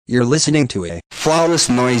You're listening to a Flawless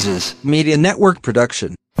Noises Media Network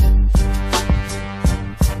production.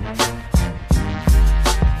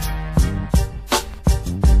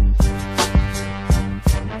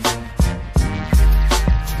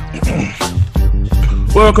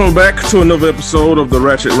 Welcome back to another episode of the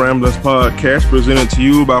Ratchet Ramblers podcast, presented to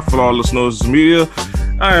you by Flawless Noises Media.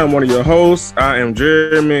 I am one of your hosts. I am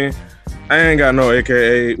Jeremy. I ain't got no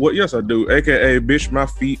AKA. Well, yes, I do. AKA, bitch, my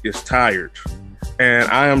feet is tired.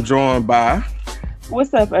 And I am joined by...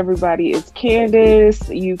 What's up, everybody? It's Candace.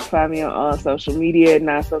 You can find me on all social media,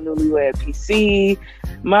 Not So Newlywed PC.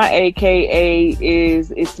 My AKA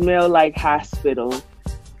is It Smell Like Hospital.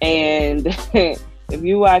 And if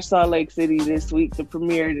you watched Salt Lake City this week, the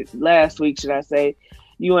premiere last week, should I say,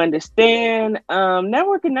 you understand.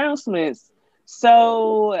 Network announcements.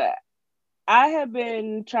 So I have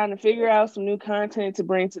been trying to figure out some new content to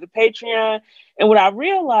bring to the Patreon. And what I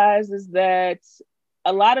realized is that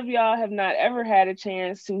a lot of y'all have not ever had a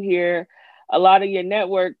chance to hear a lot of your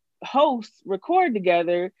network hosts record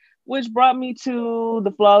together, which brought me to the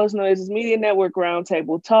Flawless Noises Media Network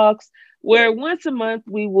Roundtable Talks, where once a month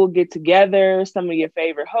we will get together, some of your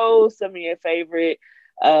favorite hosts, some of your favorite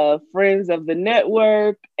friends of the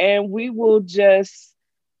network, and we will just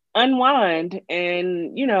unwind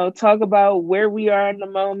and, talk about where we are in the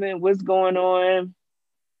moment, what's going on,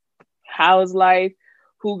 how is life,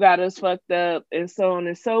 who got us fucked up, and so on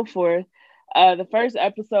and so forth. The first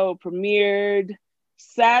episode premiered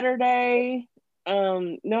Saturday.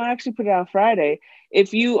 No, I actually put it out Friday.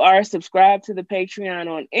 If you are subscribed to the Patreon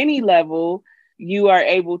on any level, you are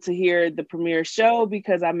able to hear the premiere show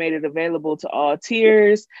because I made it available to all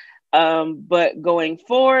tiers. But going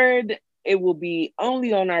forward, it will be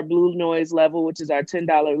only on our Blue Noise level, which is our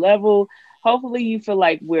 $10 level. Hopefully you feel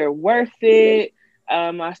like we're worth it.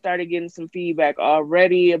 I started getting some feedback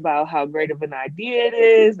already about how great of an idea it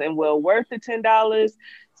is and well worth the $10.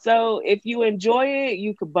 So if you enjoy it,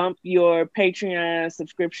 you could bump your Patreon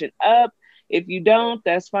subscription up. If you don't,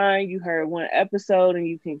 that's fine. You heard one episode and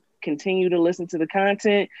you can continue to listen to the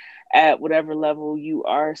content at whatever level you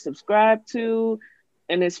are subscribed to.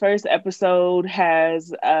 And this first episode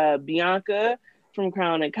has Bianca from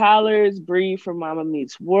Crown and Collars, Bree from Mama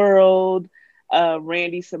Meets World,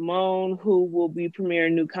 Randy Simone, who will be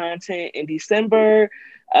premiering new content in December,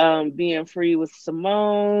 Being Free with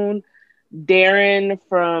Simone, Darren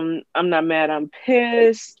from I'm Not Mad, I'm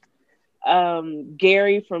Pissed,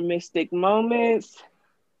 Gary from Mystic Moments,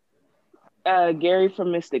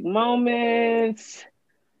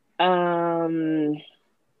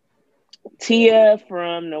 Tia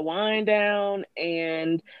from The Wind Down,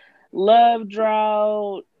 and Love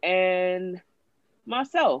Drought, and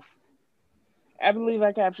myself. I believe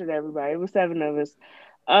I captured everybody. It was 7 of us.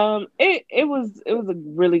 It was a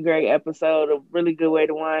really great episode, a really good way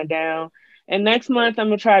to wind down. And next month I'm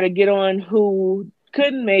gonna try to get on who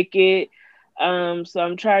couldn't make it. So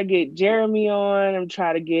I'm trying to get Jeremy on. I'm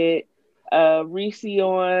trying to get Reese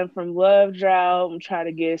on from Love Drought. I'm trying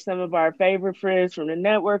to get some of our favorite friends from the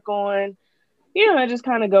network on. I just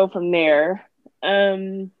kind of go from there.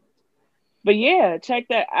 But yeah, check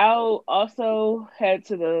that out. Also head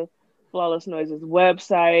to the Flawless Noises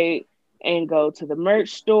website and go to the merch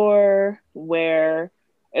store, where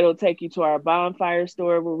it'll take you to our bonfire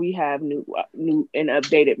store, where we have new and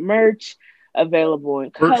updated merch available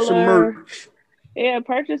in color.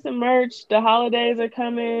 Purchase some merch. The holidays are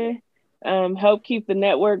coming. Help keep the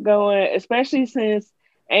network going, especially since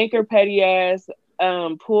Anchor Petty Ass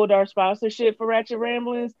pulled our sponsorship for Ratchet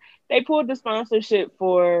Ramblings. They pulled the sponsorship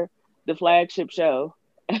for the flagship show.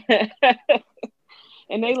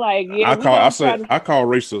 And they like, I call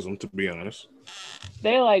racism, to be honest.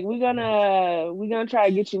 They like, we're gonna try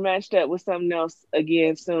to get you matched up with something else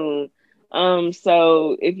again soon.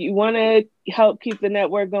 So if you want to help keep the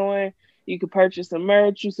network going, you can purchase some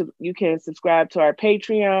merch. You can subscribe to our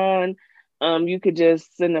Patreon. You could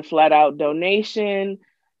just send a flat out donation.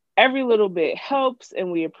 Every little bit helps,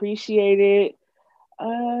 and we appreciate it.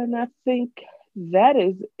 And I think that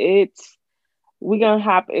is it. We're going to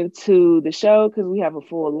hop into the show because we have a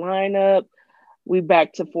full lineup. We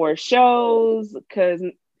back to 4 shows because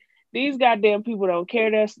these goddamn people don't care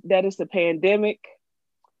that it's a pandemic.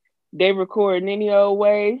 They record in any old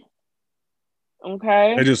way.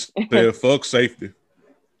 Okay? They just said, fuck safety.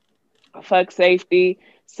 Fuck safety.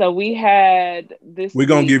 So we had this. We're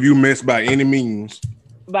going to give you mess by any means.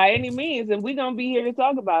 By any means. And we're going to be here to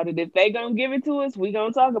talk about it. If they going to give it to us, we're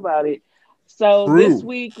going to talk about it. So This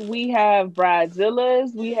week we have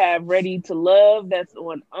Bridezillas, we have Ready to Love, that's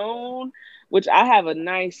on OWN, which I have a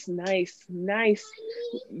nice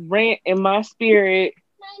rant in my spirit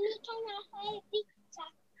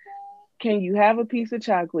Can you have a piece of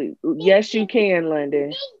chocolate? Yes, you can,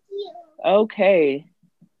 London. Okay.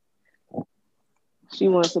 She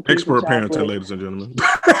wants a piece of Expert parenting, chocolate. ladies and gentlemen.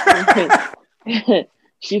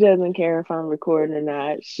 She doesn't care if I'm recording or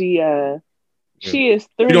not. She is 3.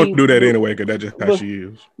 You don't do that anyway, because that's just how she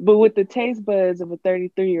is. But with the taste buds of a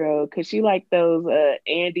 33-year-old, because she like those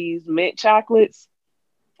Andes mint chocolates.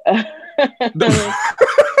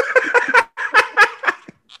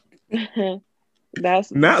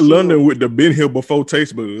 That's not London with the been here before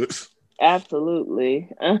taste buds. Absolutely.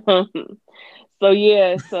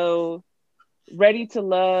 So Ready to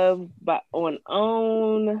Love on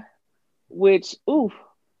OWN, which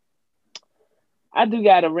I do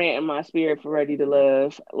got a rant in my spirit for Ready to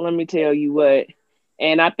Love. Let me tell you what.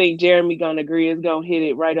 And I think Jeremy gonna agree, is gonna hit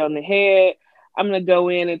it right on the head. I'm gonna go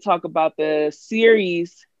in and talk about the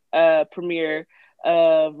series premiere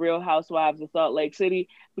of Real Housewives of Salt Lake City,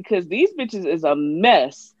 because these bitches is a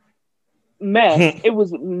mess. It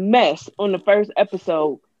was mess on the first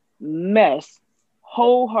episode. Mess.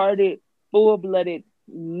 Wholehearted, full-blooded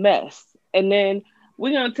mess. And then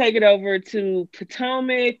we're gonna take it over to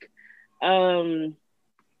Potomac,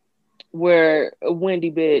 where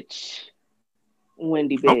Wendy bitch. I'm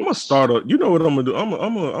gonna start you know what I'm gonna do? I'm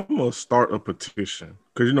gonna start a petition,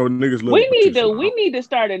 because niggas love. We need to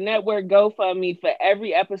start a network GoFundMe for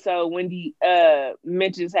every episode Wendy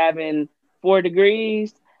mentions having 4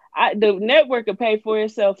 degrees. The network will pay for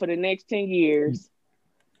itself for the next 10 years.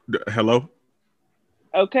 Hello.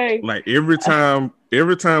 Okay. Like every time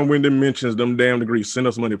Wendy mentions them damn degrees, send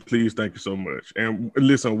us money, please. Thank you so much. And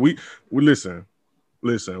listen, we listen.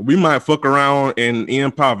 We might fuck around and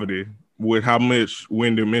end poverty with how much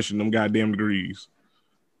Wendy mentioned them goddamn degrees.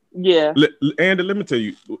 Yeah. Andy, let me tell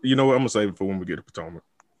you. You know what? I'm gonna save it for when we get to Potomac.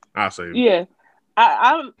 I'll save it. Yeah.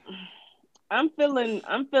 I'm feeling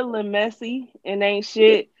messy and ain't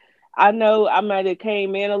shit. I know I might have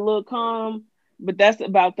came in a little calm, but that's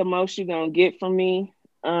about the most you're gonna get from me.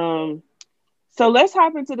 So let's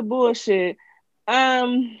hop into the bullshit.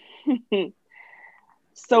 So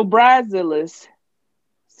Bridezillas,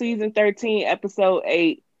 season 13, episode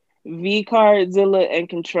 8, V-Cardzilla and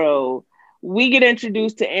Control. We get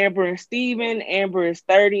introduced to Amber and Steven. Amber is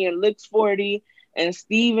 30 and looks 40, and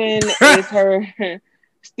Steven is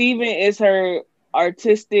her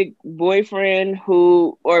artistic boyfriend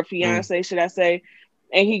or fiance, should I say.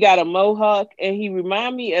 And he got a mohawk, and he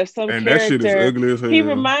remind me of some character. That shit is ugly as hell. He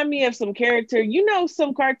remind me of some character,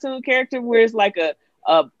 some cartoon character where it's like a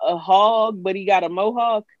hog, but he got a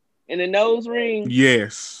mohawk and a nose ring.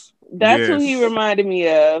 Yes. That's who he reminded me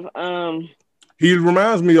of. He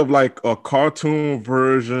reminds me of like a cartoon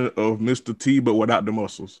version of Mr. T, but without the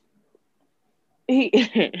muscles. They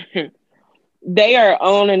are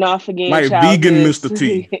on and off again. Like vegan Mr.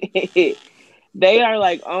 T. They are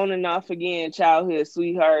like on and off again, childhood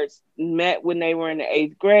sweethearts. Met when they were in the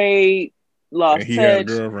 8th grade. Lost touch. Had a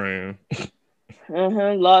girlfriend.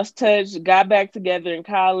 Lost touch. Got back together in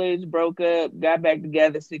college. Broke up. Got back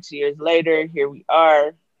together 6 years later. Here we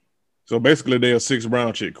are. So basically, they're a 6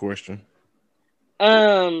 brown chick question.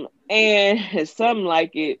 And something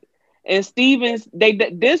like it. And Steven's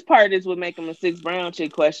this part is what make him a 6 brown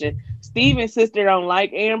chick question. Steven's sister don't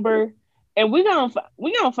like Amber, and we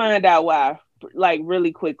gonna find out why, like,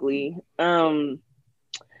 really quickly. And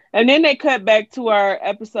then they cut back to our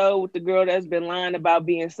episode with the girl that's been lying about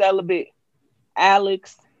being celibate,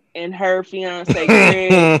 Alex, and her fiance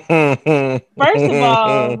Craig. First of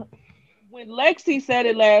all, when Lexi said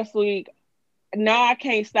it last week, now I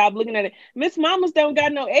can't stop looking at it. Miss Mamas don't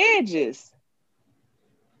got no edges.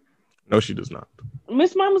 No, she does not.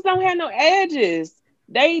 Miss Mamas don't have no edges.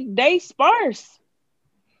 They sparse.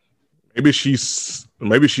 Maybe she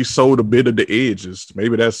sold a bit of the edges.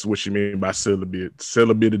 Maybe that's what she mean by sell a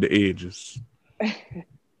bit of the edges.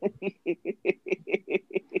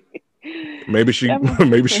 maybe she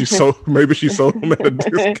sold them at a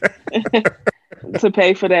discount to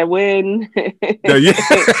pay for that wedding. Yeah.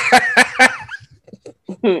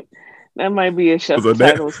 That might be a show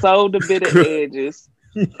title. Sold a bit of edges.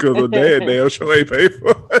 Because her dad damn sure ain't paid for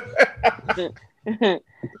it. But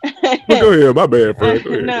go ahead, my bad, Fred.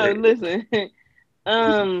 No, listen.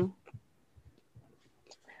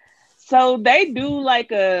 So they do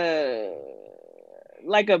like a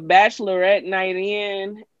bachelorette night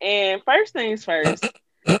in, and first things first,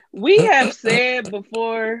 we have said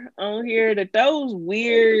before on here that those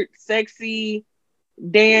weird, sexy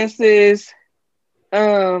dances,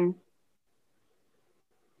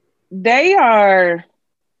 they are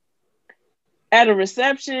at a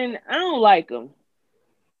reception. I don't like them.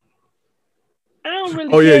 I don't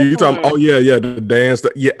really Oh yeah, care you for talking? Oh him. yeah, yeah, the dance. I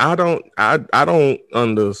don't really Oh yeah, care you for talking? him. Oh yeah, yeah, the dance. Yeah, I don't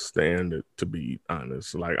understand it, to be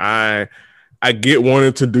honest. Like I get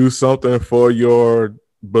wanting to do something for your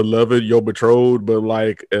beloved, your betrothed, but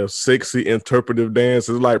like a sexy interpretive dance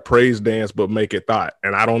is like praise dance, but make it thought,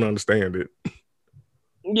 and I don't understand it.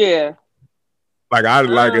 Yeah. Like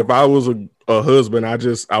if Um. I was a husband,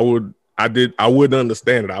 I wouldn't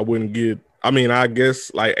understand it. I wouldn't get. I mean, I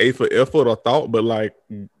guess like A for effort or thought, but like,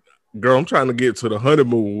 girl, I'm trying to get to the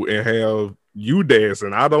honeymoon and have you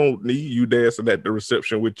dancing. I don't need you dancing at the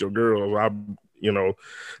reception with your girls. You know,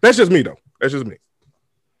 that's just me though. That's just me.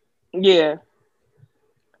 Yeah.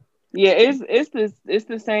 Yeah. It's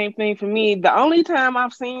the same thing for me. The only time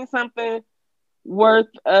I've seen something worth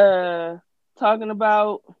talking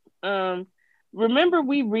about, um, remember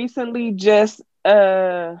we recently just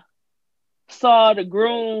saw the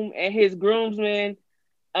groom and his groomsmen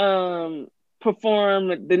um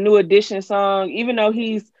perform the New Edition song, even though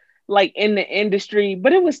he's like in the industry,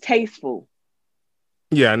 but it was tasteful.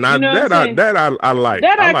 Yeah, You not know what I'm that I saying? that I like.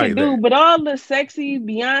 That I I can like do, that. but all the sexy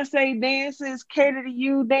Beyonce dances, cater to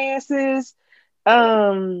you dances,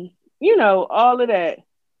 um, all of that,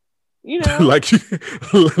 you know, like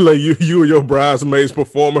you and your bridesmaids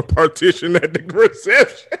perform a partition at the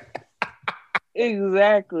reception.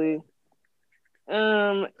 exactly.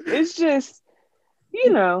 It's just,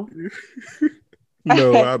 you know,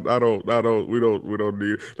 No, I don't. We don't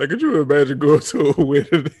need. Like, could you imagine going to a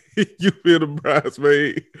wedding? You feel the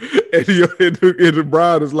bridesmaid, and the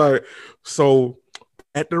bride is like, so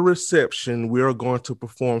at the reception, we are going to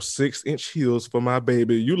perform 6-inch heels for my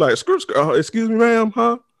baby. You like, excuse me, ma'am,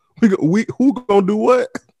 huh? We who gonna do what?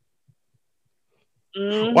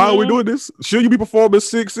 Why are we mm-hmm, doing this? Should you be performing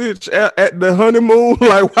 6-inch at the honeymoon?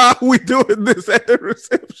 Like, why are we doing this at the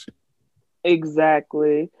reception?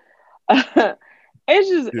 exactly. Yeah.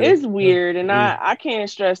 it's weird, and Mm. I can't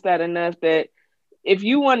stress that enough. That if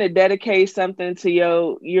you want to dedicate something to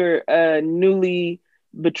your newly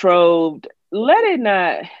betrothed, let it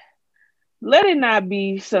not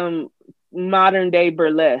be some modern day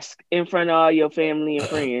burlesque in front of all your family and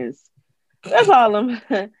friends. That's all I'm.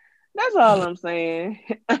 That's all I'm saying.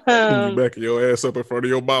 You um, backing your ass up in front of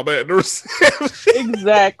your mama at the reception.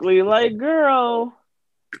 exactly. Like, girl.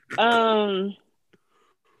 Um.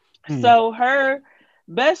 Hmm. So her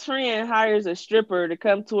best friend hires a stripper to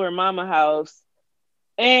come to her mama house.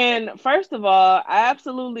 And first of all, I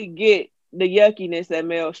absolutely get the yuckiness at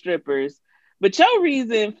male strippers. But your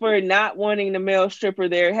reason for not wanting the male stripper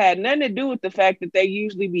there had nothing to do with the fact that they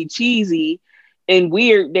usually be cheesy and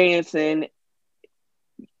weird dancing.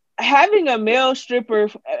 Having a male stripper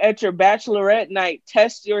at your bachelorette night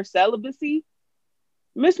test your celibacy.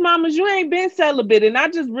 Miss Mamas, you ain't been celibate, and I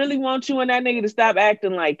just really want you and that nigga to stop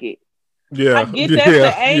acting like it. I Yeah, get that's the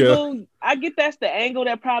yeah, yeah. angle. I get that's the angle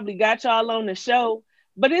that probably got y'all on the show,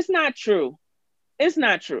 but it's not true. It's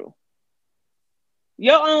not true.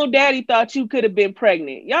 Your own daddy thought you could have been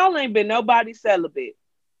pregnant. Y'all ain't been nobody celibate.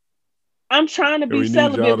 I'm trying to And be we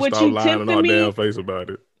need y'all celibate. to What stop you lying in tempting our damn me? face about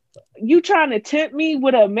it. You trying to tempt me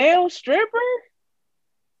with a male stripper?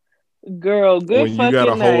 Girl, good When you got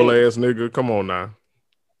a fucking whole night ass nigga, come on now.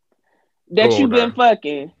 that Come you on been now.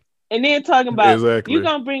 fucking. And then talking about you Exactly.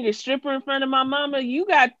 gonna bring a stripper in front of my mama.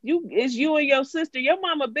 It's you and your sister. Your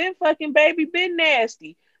mama been fucking, baby, been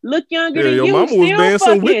nasty. Look younger Yeah, than your you, mama was still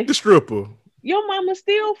dancing with fucking. the stripper. Your mama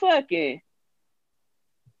still fucking.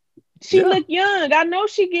 She Yeah. look young. I know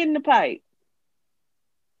she getting the pipe.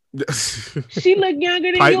 She look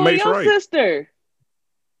younger than Pipe you and makes your right. sister.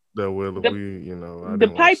 That well, if The we, I the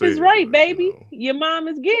didn't want to pipe say is it, right, but baby. Your mom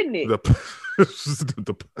is getting it. the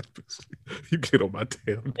the pipe is, you get on my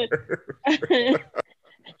damn nerve.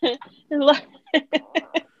 like,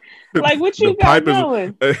 like what The you got pipe is,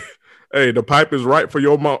 going? hey, the pipe is right for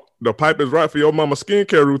your mom. The pipe is right for your mama's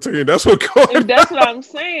skincare routine. That's what going And that's what on. I'm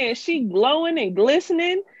saying. She glowing and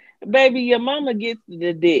glistening. Baby, your mama gets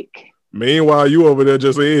the dick. Meanwhile, you over there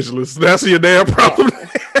just ageless. That's your damn problem.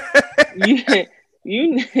 You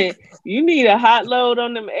you you need a hot load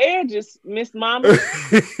on them edges, Miss Mama.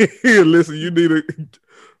 Listen, you need a.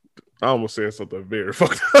 I almost said something very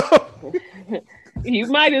fucked up. You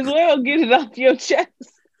might as well get it off your chest.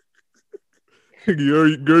 Girl,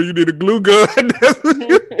 you need a glue gun.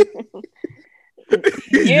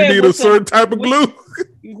 You Yeah, need a certain type of glue.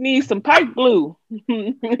 you need some pipe glue.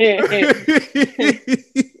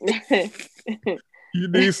 You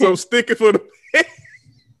need some sticky for the.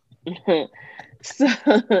 So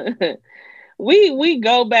we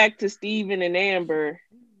go back to Steven and Amber,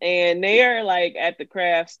 and they are like at the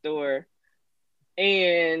craft store,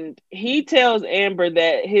 and he tells Amber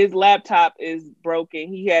that his laptop is broken.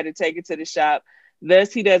 He had to take it to the shop.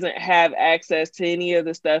 Thus, he doesn't have access to any of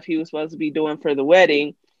the stuff he was supposed to be doing for the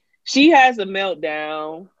wedding. She has a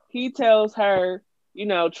meltdown. He tells her,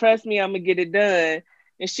 trust me, I'm going to get it done.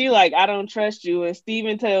 And she like, I don't trust you. And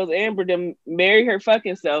Steven tells Amber to marry her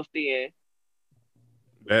fucking self then.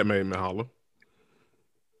 That made me holler.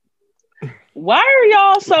 Why are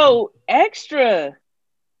y'all so extra?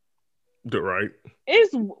 Right.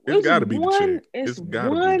 It's gotta be the chick. It's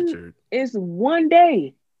gotta be the chick. It's one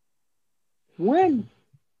day. One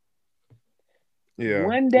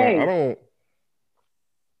day.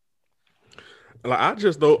 I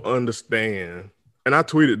just don't understand. And I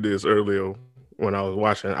tweeted this earlier when I was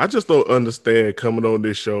watching. I just don't understand coming on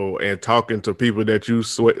this show and talking to people that you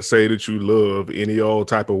say that you love any old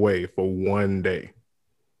type of way for one day.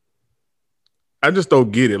 I just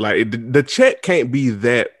don't get it. Like the check can't be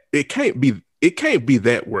that. It can't be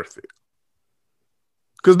that worth it.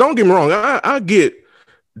 Because don't get me wrong, I get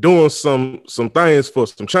doing some things for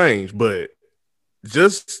some change, but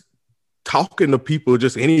just talking to people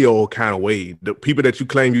just any old kind of way, the people that you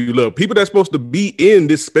claim you love, people that's supposed to be in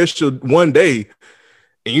this special one day,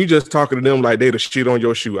 and you just talking to them like they the shit on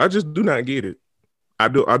your shoe. I just do not get it. I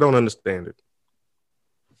don't understand it.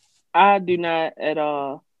 I do not at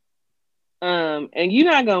all. And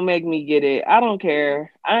you're not gonna make me get it. I don't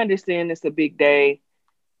care. I understand it's a big day.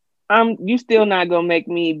 You still not gonna make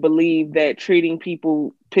me believe that treating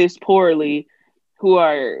people piss poorly who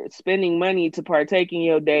are spending money to partake in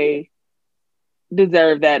your day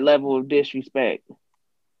deserve that level of disrespect.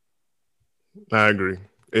 I agree.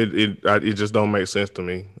 It just don't make sense to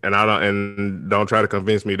me, and don't try to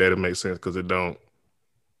convince me that it makes sense because it don't.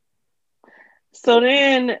 So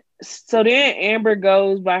then Amber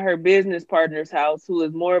goes by her business partner's house, who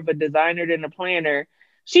is more of a designer than a planner.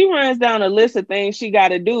 She runs down a list of things she got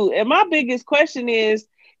to do. And my biggest question is,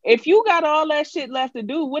 if you got all that shit left to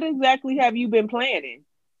do, what exactly have you been planning?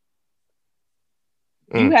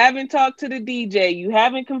 You haven't talked to the DJ. You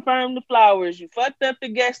haven't confirmed the flowers. You fucked up the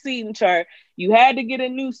guest seating chart. You had to get a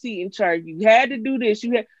new seating chart. You had to do this.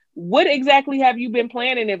 What exactly have you been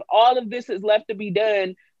planning if all of this is left to be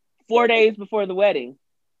done 4 days before the wedding?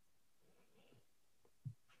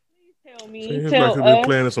 Please tell me. Seems like you've been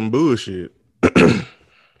planning some bullshit.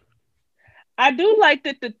 I do like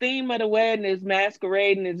that the theme of the wedding is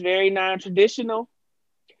masquerade and it's very non-traditional.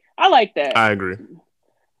 I like that. I agree.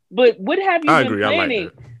 But what have you been planning?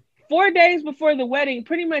 Like 4 days before the wedding,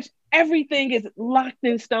 pretty much everything is locked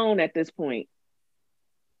in stone at this point.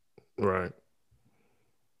 Right.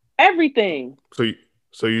 Everything.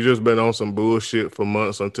 So you just been on some bullshit for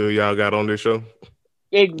months until y'all got on this show?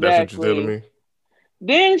 Exactly. That's what you're telling me?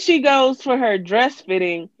 Then she goes for her dress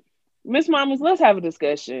fitting. Miss Mamas, let's have a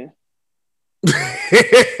discussion.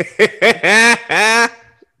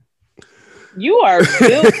 You are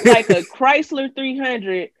built like a Chrysler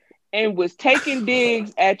 300 and was taking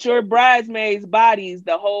digs at your bridesmaids' bodies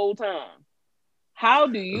the whole time. How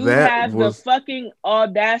do you have the fucking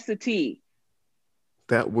audacity?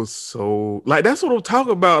 That was so... Like, that's what I'm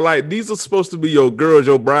talking about. Like, these are supposed to be your girls,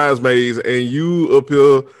 your bridesmaids, and you up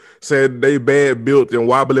here said they bad built and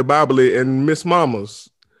wobbly bobbly and Miss Mamas.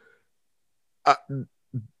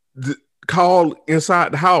 Call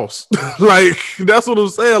inside the house. Like, that's what I'm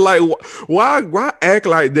saying. Like, why act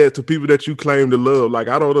like that to people that you claim to love? Like,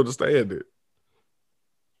 I don't understand it.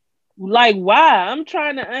 Like, why? I'm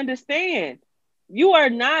trying to understand. You are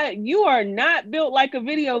not built like a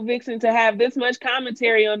video vixen to have this much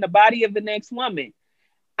commentary on the body of the next woman.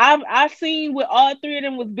 I've seen what all three of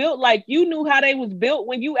them was built like. You knew how they was built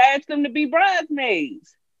when you asked them to be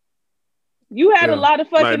bridesmaids. You had a lot of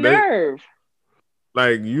fucking nerve.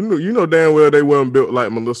 Like, you know damn well they weren't built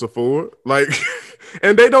like Melissa Ford. Like,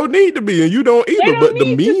 and they don't need to be, and you don't either. But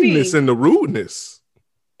the meanness and the rudeness.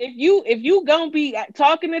 If you gonna be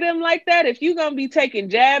talking to them like that, if you gonna be taking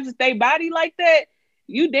jabs at their body like that,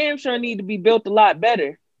 you damn sure need to be built a lot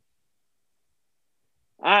better.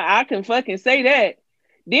 I can fucking say that.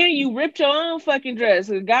 Then you ripped your own fucking dress.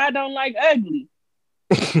 God don't like ugly.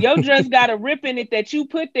 Your dress got a rip in it that you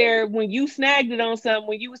put there when you snagged it on something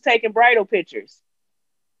when you was taking bridal pictures.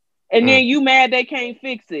 And then you mad they can't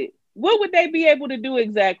fix it. What would they be able to do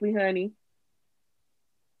exactly, honey?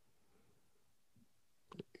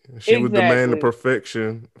 She was demanding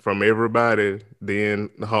perfection from everybody. Then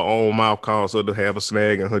her own mouth caused her to have a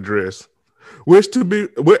snag in her dress.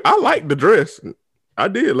 I like the dress. I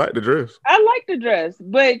did like the dress. I like the dress,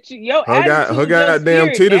 but her goddamn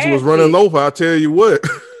titties was running over. I tell you what.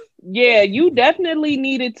 Yeah, you definitely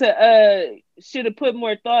needed to should have put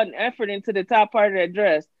more thought and effort into the top part of that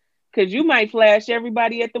dress. Cause you might flash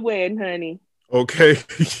everybody at the wedding, honey. Okay.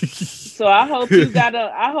 So I hope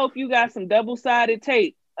you got some double-sided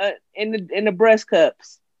tape in the breast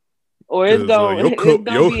cups, or it's gonna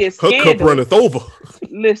be a her cup scandal. runneth over.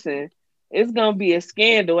 Listen, it's gonna be a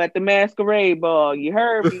scandal at the masquerade ball. You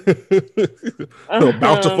heard me? A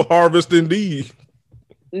bountiful harvest indeed.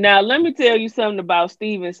 Now let me tell you something about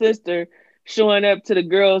Steven's sister showing up to the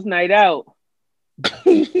girls' night out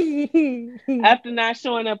after not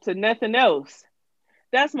showing up to nothing else.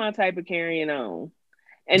 That's my type of carrying on.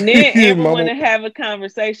 And then everyone want to have a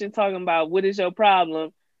conversation talking about what is your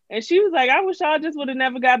problem. And she was like, I wish y'all just would have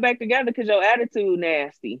never got back together because your attitude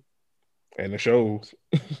nasty. And it shows.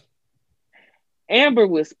 Amber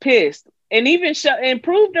was pissed and even and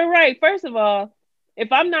proved her right. First of all,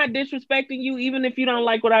 if I'm not disrespecting you, even if you don't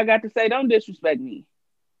like what I got to say, don't disrespect me.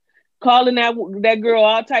 Calling that girl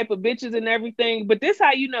all type of bitches and everything. But this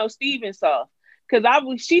how you know Steven soft.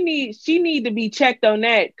 Because she need to be checked on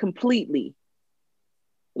that completely.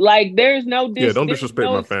 Like there's no don't disrespect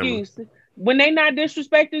my excuse. family. When they not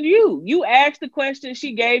disrespecting you. You asked the question,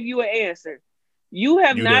 she gave you an answer. You've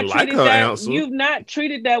not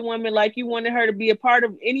treated that woman like you wanted her to be a part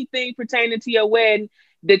of anything pertaining to your wedding,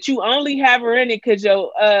 that you only have her in it because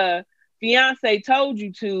your fiance told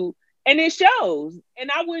you to, and it shows.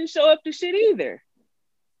 And I wouldn't show up to shit either.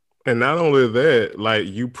 And not only that, like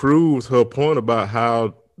you proved her point about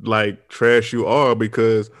how like trash you are,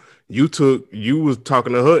 because you was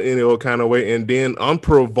talking to her in any kind of way and then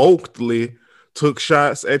unprovokedly took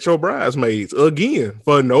shots at your bridesmaids again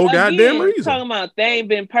for no goddamn reason. Talking about they ain't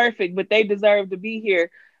been perfect, but they deserve to be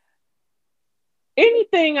here.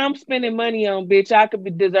 Anything I'm spending money on, bitch, I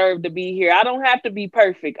could deserve to be here. I don't have to be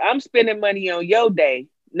perfect. I'm spending money on your day,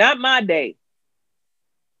 not my day.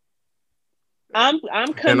 I'm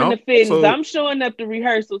coming to fitness. I'm showing up to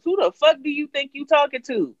rehearsals. Who the fuck do you think you talking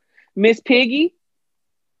to? Miss Piggy?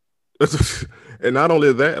 And not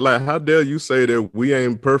only that, like, how dare you say that we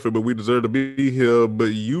ain't perfect, but we deserve to be here, but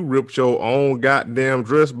you ripped your own goddamn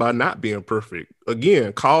dress by not being perfect.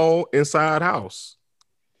 Again, call inside house.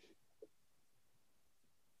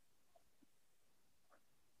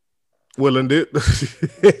 Well, in this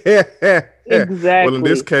exactly. Well,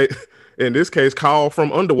 in this case, call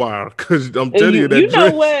from underwire, because I'm telling you that you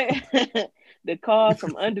know what? The call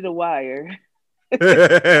from under the wire. Because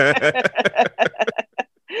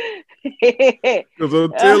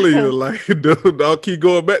I'm telling you, like, I'll keep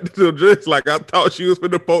going back to the dress. Like, I thought she was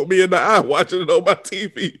going to poke me in the eye watching it on my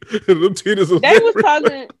TV. They was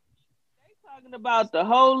talking about the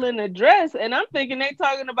hole in the dress, and I'm thinking they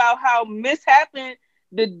talking about how mishappen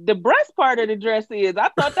the breast part of the dress is. I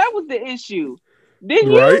thought that was the issue.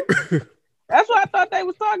 Didn't right? You? That's what I thought they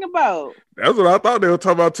was talking about. That's what I thought they were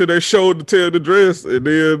talking about till they showed the tail of the dress. And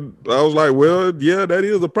then I was like, well, yeah, that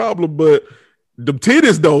is a problem. But the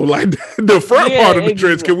titties, though, like the front part of the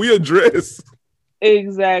dress, can we address?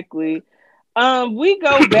 Exactly. We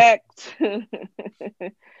go back to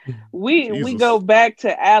we go back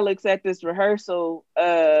to Alex at this rehearsal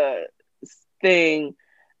thing.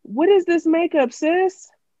 What is this makeup, sis?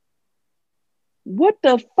 What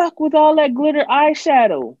the fuck with all that glitter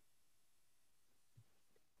eyeshadow?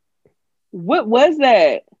 What was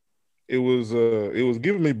that? It was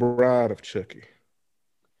giving me Bride of Chucky.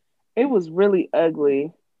 It was really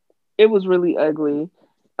ugly.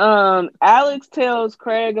 Alex tells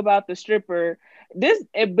Craig about the stripper. This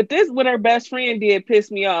what her best friend did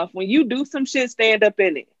pissed me off. When you do some shit, stand up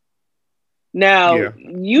in it. Now,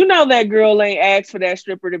 You know that girl ain't asked for that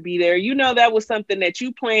stripper to be there. You know that was something that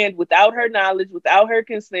you planned without her knowledge, without her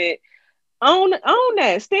consent. Own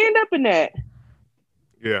that. Stand up in that.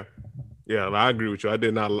 Yeah. Yeah, I agree with you. I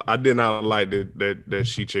did not like that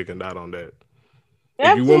she chickened out on that.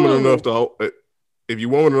 Absolutely. If you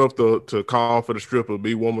woman enough to call for the stripper,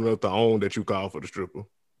 be woman enough to own that you call for the stripper.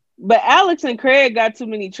 But Alex and Craig got too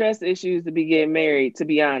many trust issues to be getting married, to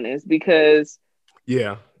be honest, because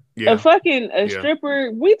a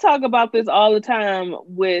stripper, we talk about this all the time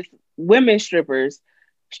with women strippers.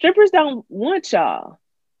 Strippers don't want y'all.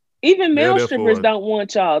 Even male strippers don't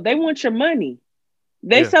want y'all. They want your money.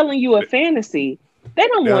 They selling you a fantasy. They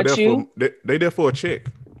don't want you. They there for a check.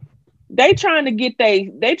 They trying to get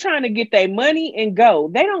their money and go.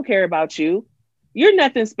 They don't care about you. You're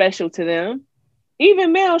nothing special to them.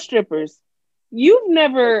 Even male strippers, you've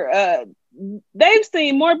never. They've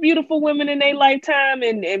seen more beautiful women in their lifetime,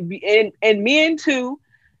 and men too.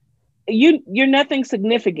 You're nothing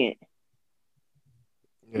significant.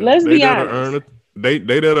 Yeah, let's be honest. They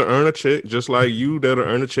that'll earn a check just like you that'll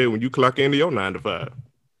earn a check when you clock into your 9 to 5.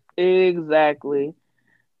 Exactly.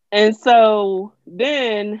 And so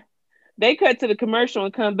then They cut to the commercial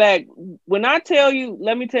and come back. When I tell you,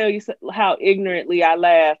 let me tell you how ignorantly I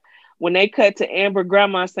laugh when they cut to Amber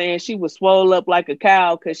grandma saying she was swole up like a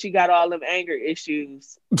cow because she got all them anger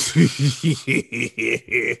issues. I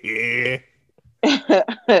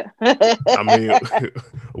mean,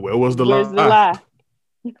 where was the Where's lie?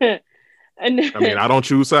 The lie? I mean, I don't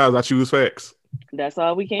choose sides, I choose facts. That's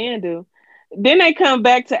all we can do. Then they come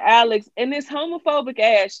back to Alex in this homophobic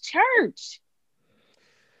ass church.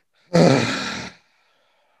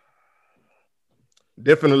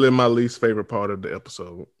 Definitely my least favorite part of the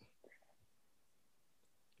episode.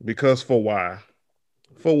 Because for why?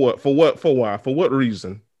 For what? For what? For why? For what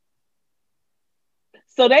reason?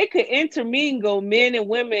 So they could intermingle, men and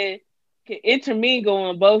women could intermingle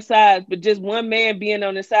on both sides, but just one man being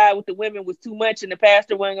on the side with the women was too much, and the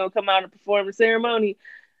pastor wasn't gonna come out and perform the ceremony.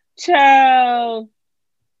 Child,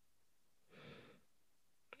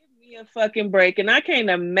 give me a fucking break. And I can't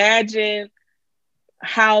imagine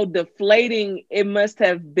how deflating it must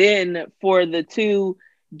have been for the two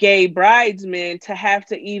gay bridesmen to have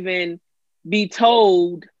to even be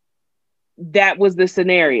told that was the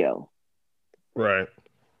scenario. Right.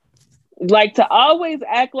 Like, to always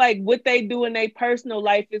act like what they do in their personal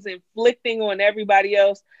life is inflicting on everybody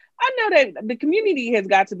else. I know that the community has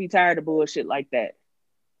got to be tired of bullshit like that.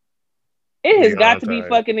 It has got to be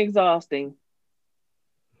fucking exhausting.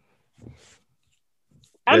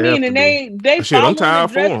 I mean, and they follow the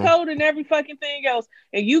dress code and every fucking thing else,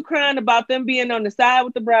 and you crying about them being on the side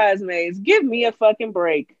with the bridesmaids. Give me a fucking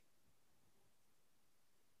break.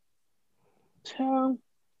 Child.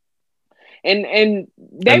 And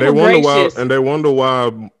they were gracious. They wonder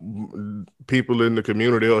why people in the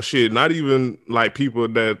community or shit, not even like people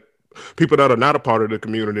that are not a part of the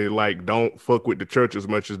community, like don't fuck with the church as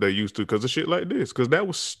much as they used to because of shit like this. Because that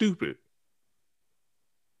was stupid.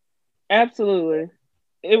 Absolutely,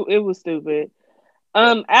 it was stupid.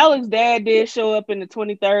 Alex's dad did show up in the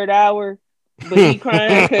 23rd hour, but he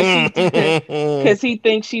crying because he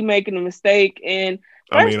thinks she making a mistake. And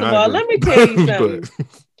first of all, let me tell you something.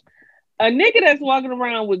 A nigga that's walking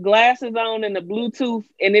around with glasses on and a Bluetooth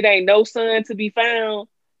and it ain't no sun to be found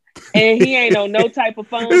and he ain't on no type of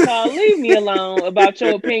phone call, leave me alone about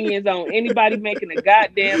your opinions on anybody making a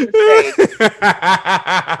goddamn mistake.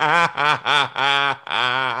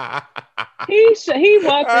 He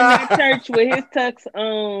walked in that church with his tux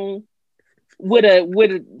on, with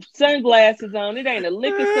a sunglasses on. It ain't a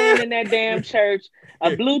lick of sun in that damn church. A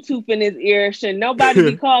Bluetooth in his ear. Should nobody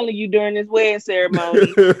be calling you during this wedding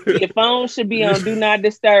ceremony? Your phone should be on do not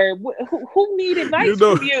disturb. Who need advice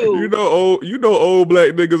from you? You know old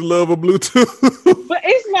black niggas love a Bluetooth. But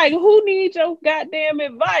it's like, who needs your goddamn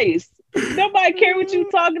advice? Nobody care what you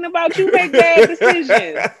talking about. You make bad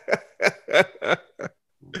decisions.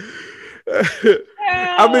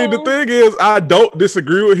 I mean, the thing is, I don't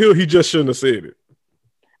disagree with him. He just shouldn't have said it.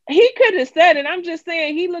 He could have said it. I'm just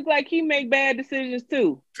saying he looked like he make bad decisions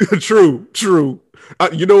too. True.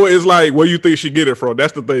 You know what? It's like, where you think she get it from?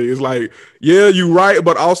 That's the thing. It's like, yeah, you right,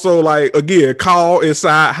 but also like, again, call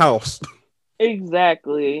inside house.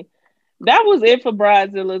 Exactly. That was it for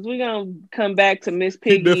Bridezillas. We're gonna come back to Miss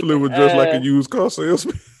Piggy. He definitely was just like a used car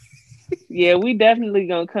salesman. Yeah, we definitely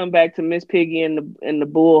gonna come back to Miss Piggy and the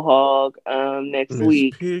Bull Hog next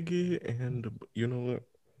week. Piggy and you know what?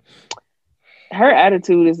 Her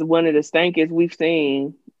attitude is one of the stankiest we've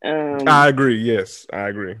seen. I agree. Yes, I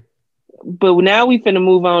agree. But now we finna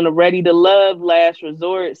move on to Ready to Love Last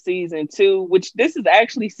Resort season 2, which this is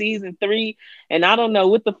actually season 3. And I don't know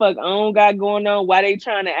what the fuck OWN got going on, why they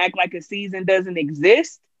trying to act like a season doesn't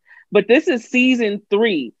exist. But this is season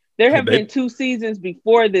 3. There have been 2 seasons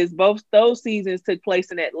before this. Both those seasons took place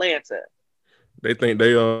in Atlanta. They think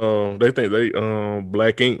they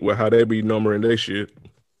Black Ink with how they be numbering their shit.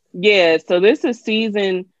 Yeah, so this is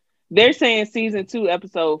they're saying season 2,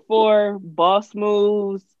 episode 4, Boss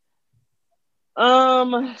Moves.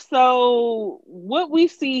 So what we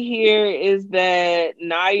see here is that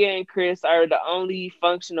Naya and Chris are the only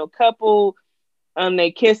functional couple.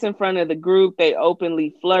 They kiss in front of the group, they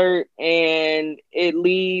openly flirt, and it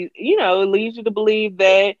leads you to believe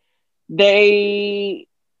that they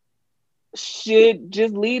should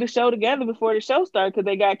just lead a show together before the show starts because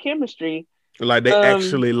they got chemistry. Like they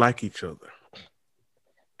actually like each other.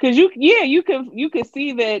 Cause you can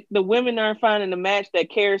see that the women aren't finding a match that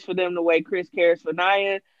cares for them the way Chris cares for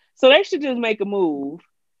Naya. So they should just make a move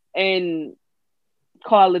and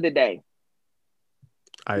call it a day.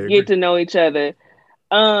 I agree. Get to know each other.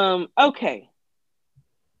 Okay.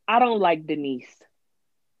 I don't like Denise.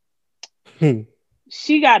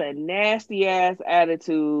 She got a nasty ass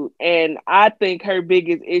attitude, and I think her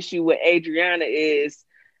biggest issue with Adriana is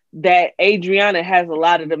that Adriana has a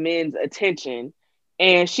lot of the men's attention.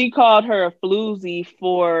 And she called her a floozy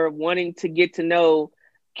for wanting to get to know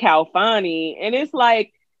Calfani. And it's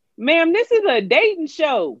like, ma'am, this is a dating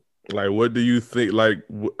show. Like, what do you think? Like,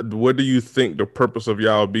 what do you think the purpose of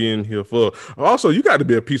y'all being here for? Also, you got to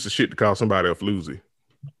be a piece of shit to call somebody a floozy.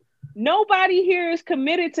 Nobody here is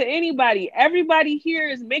committed to anybody. Everybody here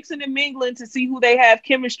is mixing and mingling to see who they have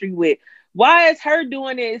chemistry with. Why is her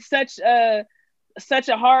doing it such a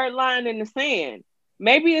hard line in the sand?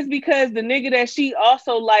 Maybe it's because the nigga that she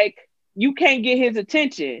also like, you can't get his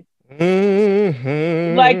attention.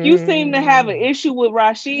 Mm-hmm. Like, you seem to have an issue with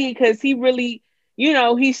Rashid because he really, you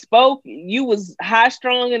know, he spoke, you was high,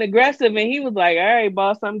 strong, and aggressive, and he was like, all right,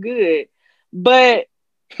 boss, I'm good. But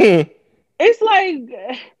it's like,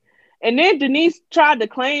 and then Denise tried to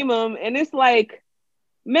claim him, and it's like,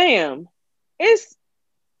 ma'am, it's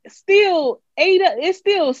still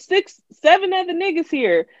 6, 7 other niggas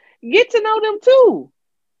here. Get to know them too.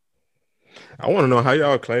 I want to know how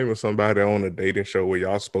y'all claiming somebody on a dating show where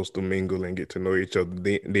y'all supposed to mingle and get to know each other,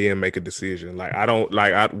 then make a decision. Like, I don't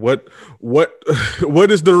like. What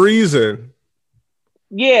is the reason?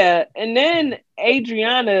 Yeah, and then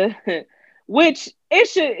Adriana, which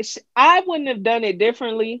I wouldn't have done it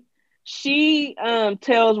differently. She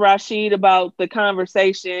tells Rashid about the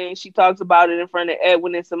conversation. She talks about it in front of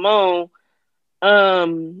Edwin and Simone.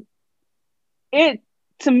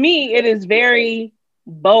 To me, it is very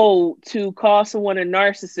bold to call someone a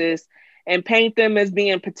narcissist and paint them as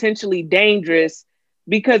being potentially dangerous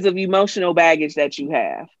because of emotional baggage that you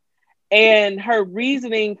have. And her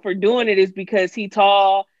reasoning for doing it is because he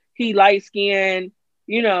tall, he light skinned,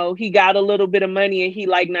 you know, he got a little bit of money and he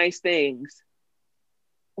like nice things.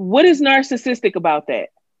 What is narcissistic about that?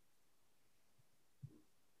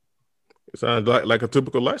 It sounds like a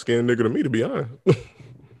typical light skinned nigga to me, to be honest.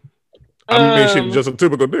 I mean, shit, just a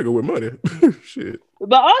typical nigga with money. Shit.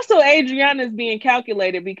 But also, Adriana's being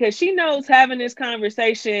calculated because she knows having this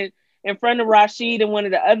conversation in front of Rashid and one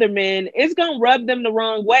of the other men is going to rub them the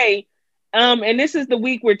wrong way. And this is the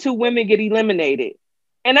week where 2 women get eliminated.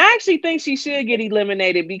 And I actually think she should get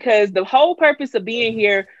eliminated because the whole purpose of being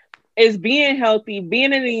here is being healthy,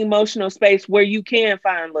 being in an emotional space where you can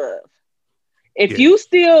find love. If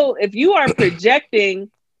you are projecting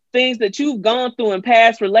things that you've gone through in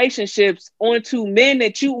past relationships onto men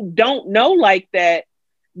that you don't know like that,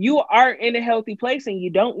 you are in a healthy place and you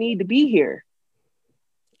don't need to be here.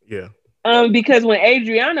 Yeah. Because when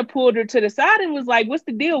Adriana pulled her to the side and was like, what's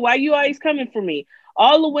the deal? Why you always coming for me?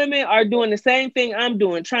 All the women are doing the same thing I'm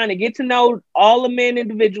doing, trying to get to know all the men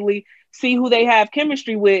individually, see who they have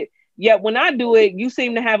chemistry with. Yet when I do it, you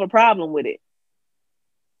seem to have a problem with it.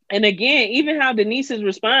 And again, even how Denise is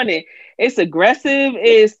responding, it's aggressive.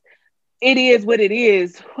 It is what it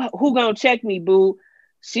is. Who gonna check me, boo?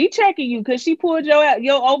 She checking you because she pulled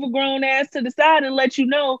your overgrown ass to the side and let you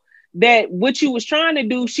know that what you was trying to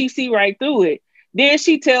do, she see right through it. Then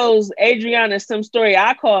she tells Adriana some story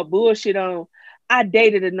I call bullshit on. I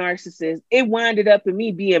dated a narcissist. It winded up in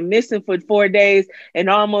me being missing for 4 days and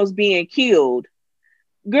almost being killed.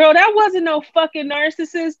 Girl, that wasn't no fucking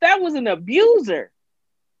narcissist. That was an abuser.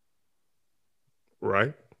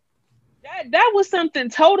 Right. That was something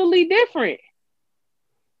totally different.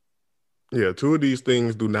 Yeah, 2 of these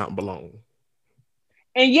things do not belong.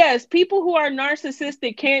 And yes, people who are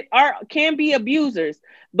narcissistic can be abusers,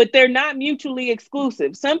 but they're not mutually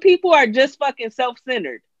exclusive. Some people are just fucking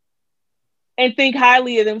self-centered and think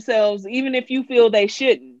highly of themselves, even if you feel they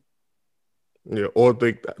shouldn't. Yeah, or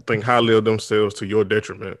think highly of themselves to your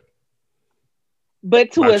detriment.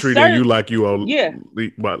 But to treating you like you are,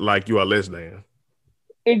 like you are less than.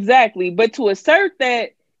 Exactly. But to assert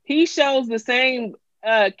that he shows the same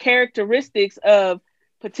characteristics of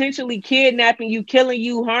potentially kidnapping you, killing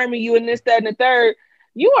you, harming you, and this, that, and the third,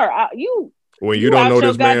 when you don't know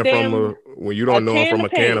this man when you don't know him from a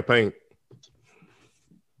can of paint.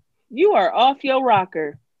 You are off your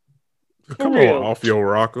rocker. Come on, off your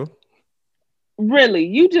rocker. Really,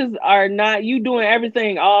 you just are not. You doing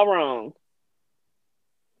everything all wrong.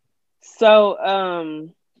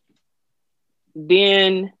 So,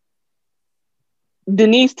 then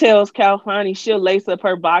Denise tells Calfani she'll lace up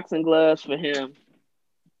her boxing gloves for him.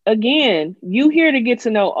 Again, you here to get to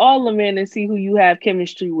know all the men and see who you have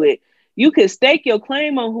chemistry with. You can stake your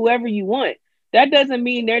claim on whoever you want. That doesn't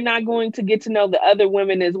mean they're not going to get to know the other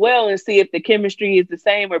women as well and see if the chemistry is the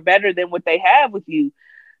same or better than what they have with you.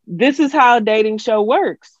 This is how a dating show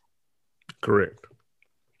works. Correct.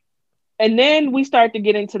 And then we start to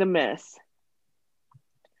get into the mess.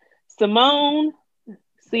 Simone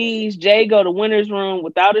sees Jay go to Winter's room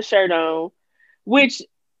without a shirt on, which,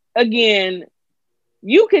 again,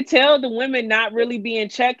 You could tell the women not really being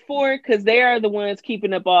checked for because they are the ones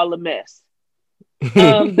keeping up all the mess.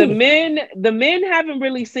 The men haven't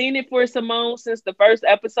really seen it for Simone since the first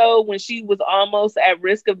episode when she was almost at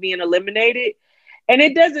risk of being eliminated. And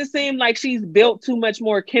it doesn't seem like she's built too much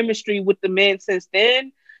more chemistry with the men since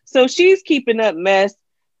then. So she's keeping up mess.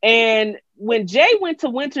 And when Jay went to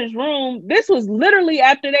Winter's room, this was literally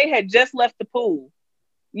after they had just left the pool.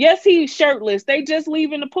 Yes, he's shirtless. They just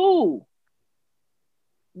leaving the pool.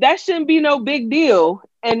 That shouldn't be no big deal.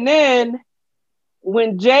 And then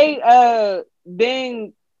when Jay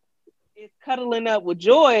then is cuddling up with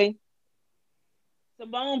Joy,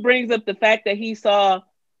 Simone brings up the fact that he saw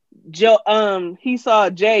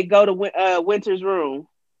Jay go to Winter's room.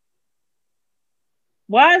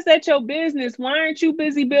 Why is that your business? Why aren't you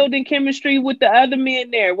busy building chemistry with the other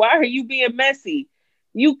men there? Why are you being messy?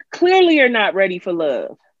 You clearly are not ready for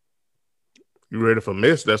love. You ready for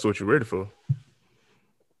mess? That's what you're ready for.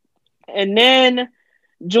 And then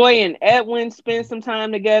Joy and Edwin spent some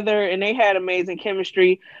time together and they had amazing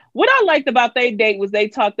chemistry. What I liked about their date was they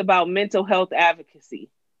talked about mental health advocacy.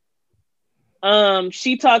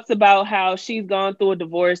 She talks about how she's gone through a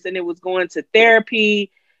divorce and it was going to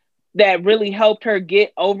therapy that really helped her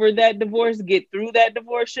get over that divorce, get through that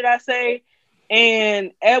divorce, should I say.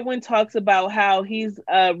 And Edwin talks about how he's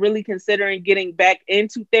really considering getting back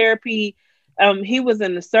into therapy. He was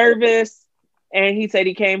in the service and he said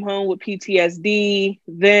he came home with PTSD.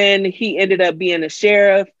 Then he ended up being a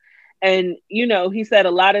sheriff. And, you know, he said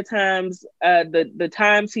a lot of times, the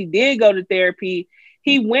times he did go to therapy,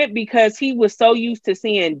 he went because he was so used to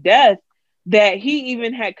seeing death that he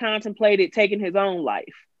even had contemplated taking his own life.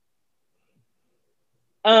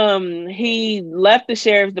 He left the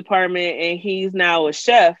sheriff's department and he's now a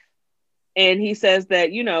chef. And he says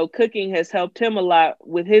that, you know, cooking has helped him a lot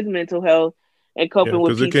with his mental health and coping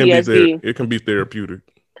with PTSD. It can be therapeutic.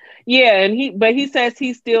 Yeah, and he says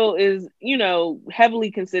he still is, you know,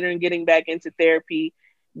 heavily considering getting back into therapy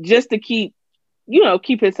just to keep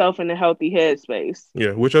himself in a healthy headspace.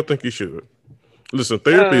 Yeah, which I think he should. Listen,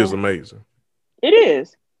 therapy is amazing. It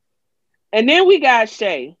is. And then we got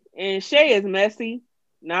Shay. And Shay is messy,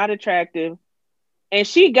 not attractive. And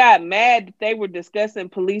she got mad that they were discussing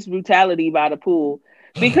police brutality by the pool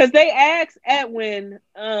because they asked Edwin,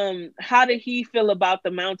 how did he feel about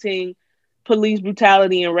the mounting police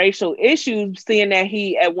brutality and racial issues, seeing that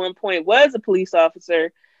he at one point was a police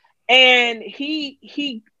officer. And he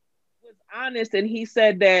was honest and he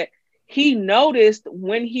said that he noticed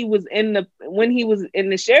when he was in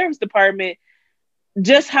the sheriff's department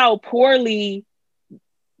just how poorly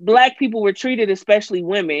Black people were treated, especially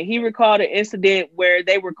women. He recalled an incident where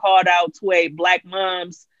they were called out to a Black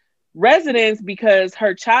mom's residence because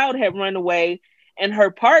her child had run away and her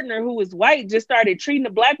partner, who was white, just started treating the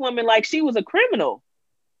Black woman like she was a criminal.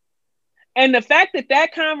 And the fact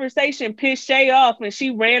that conversation pissed Shay off and she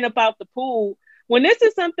ran up out the pool, when this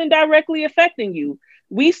is something directly affecting you,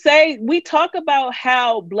 we talk about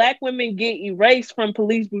how Black women get erased from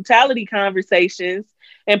police brutality conversations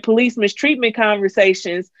and police mistreatment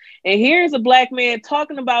conversations. And here's a Black man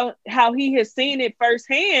talking about how he has seen it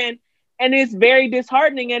firsthand, and it's very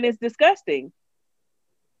disheartening and it's disgusting.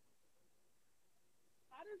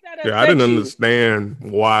 How does that upset I didn't you? understand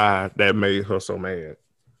why that made her so mad.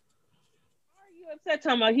 Why are you upset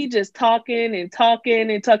talking about he just talking and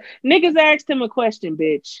talking and talking? Niggas asked him a question,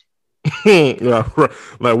 bitch.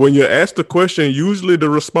 Like when you ask the question, usually the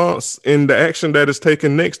response in the action that is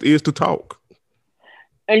taken next is to talk.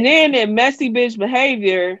 And then in messy bitch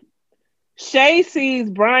behavior, Shay sees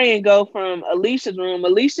Brian go from Alicia's room.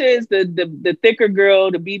 Alicia is the thicker girl,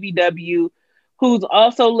 the BBW, who's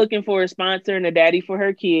also looking for a sponsor and a daddy for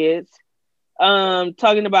her kids.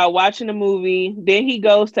 Talking about watching a movie. Then he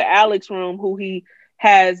goes to Alex's room, who he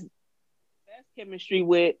has best chemistry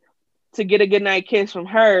with, to get a goodnight kiss from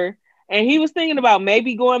her. And he was thinking about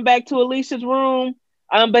maybe going back to Alicia's room,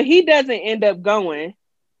 but he doesn't end up going.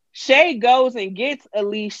 Shay goes and gets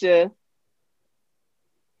Alicia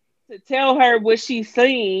to tell her what she's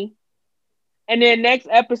seen. And then next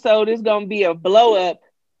episode is going to be a blow up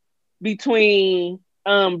between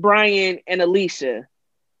Brian and Alicia.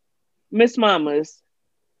 Miss Mamas.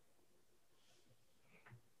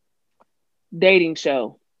 Dating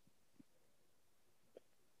show.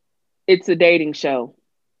 It's a dating show.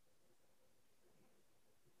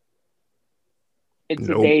 It's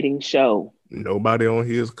a dating show. Nobody on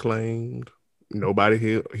here is claimed. Nobody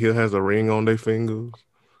here has a ring on their fingers.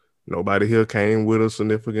 Nobody here came with a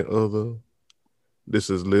significant other. This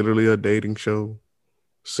is literally a dating show.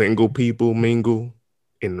 Single people mingle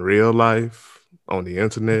in real life, on the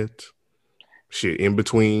internet, shit in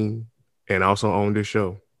between. and also on this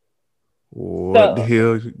show. What the So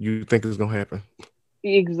hell you think is gonna happen?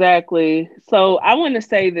 exactly. So I want to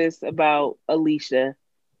say this about Alicia.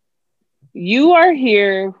 You are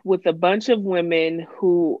here with a bunch of women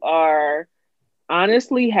who are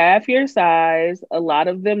honestly half your size. A lot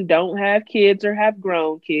of them don't have kids or have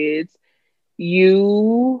grown kids.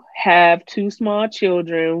 You have two small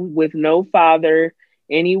children with no father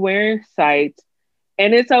anywhere in sight.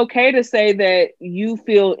 And it's okay to say that you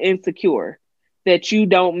feel insecure, that you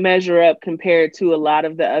don't measure up compared to a lot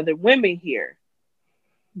of the other women here.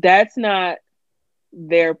 That's not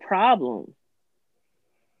their problem.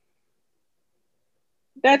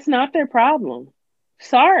 That's not their problem.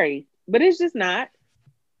 Sorry, but it's just not.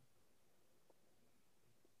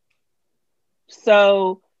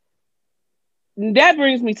 So that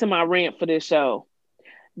brings me to my rant for this show.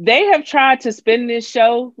 They have tried to spin this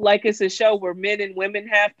show like it's a show where men and women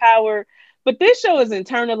have power, but this show is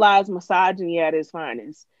internalized misogyny at its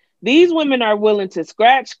finest. These women are willing to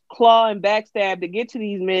scratch, claw, and backstab to get to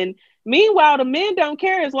these men. Meanwhile, the men don't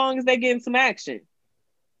care as long as they get in some action.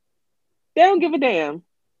 They don't give a damn.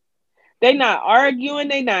 They not arguing.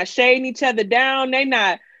 They not shading each other down. They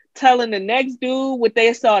not telling the next dude what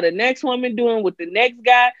they saw the next woman doing with the next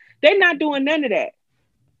guy. They not doing none of that.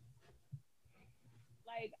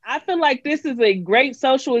 Like, I feel like this is a great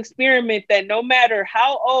social experiment that no matter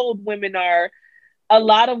how old women are, a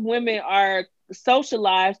lot of women are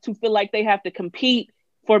socialized to feel like they have to compete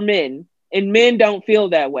for men, and men don't feel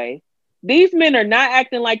that way. These men are not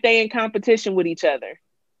acting like they in competition with each other.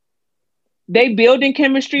 They building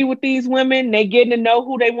chemistry with these women. They getting to know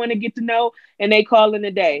who they want to get to know, and they calling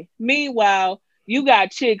a day. Meanwhile, you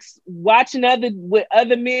got chicks watching what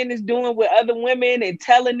other men is doing with other women and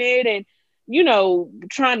telling it, and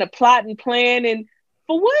trying to plot and plan. And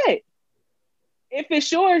for what? If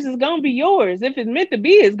it's yours, it's gonna be yours. If it's meant to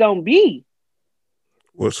be, it's gonna be.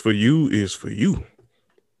 What's for you is for you.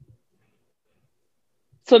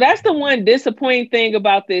 So that's the one disappointing thing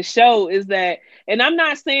about this show is that, and I'm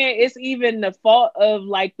not saying it's even the fault of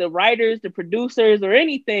like the writers, the producers, or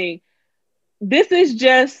anything. This is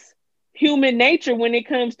just human nature when it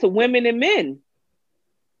comes to women and men.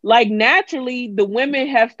 Like naturally, the women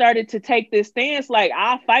have started to take this stance like,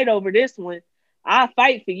 I'll fight over this one. I'll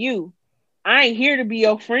fight for you. I ain't here to be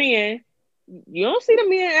your friend. You don't see the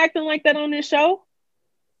men acting like that on this show.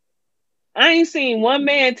 I ain't seen one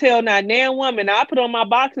man tell not damn woman, I'll put on my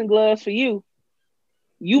boxing gloves for you.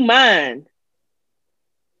 You mine.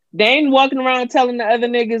 They ain't walking around telling the other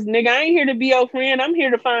niggas, nigga, I ain't here to be your friend. I'm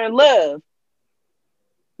here to find love.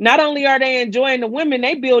 Not only are they enjoying the women,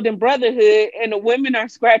 they building brotherhood, and the women are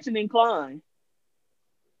scratching and clawing.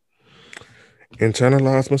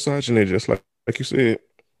 Internalized misogyny, just like you said.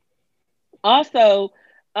 Also,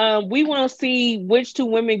 we won't see which two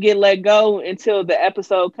women get let go until the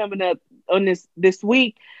episode coming up on this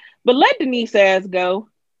week. But let Denise ass go.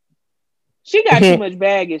 She got too much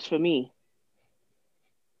baggage for me.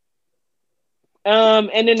 And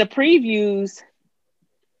in the previews,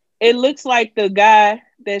 it looks like the guy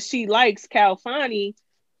that she likes, Calfani,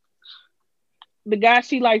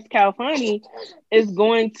 is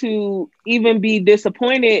going to even be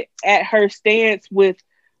disappointed at her stance with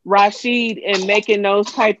Rashid and making those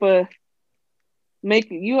type of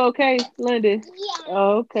you okay, Linda? Yeah.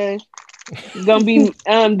 Oh, okay. Gonna be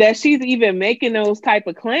that she's even making those type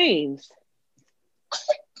of claims.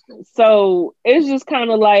 So it's just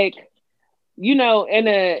kind of like, in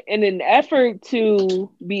an effort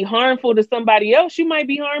to be harmful to somebody else, you might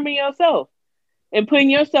be harming yourself and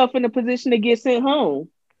putting yourself in a position to get sent home.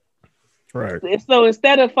 Right. So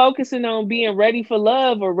instead of focusing on being ready for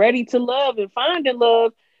love or ready to love and finding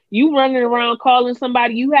love, you running around calling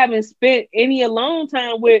somebody you haven't spent any alone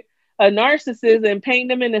time with a narcissist and paint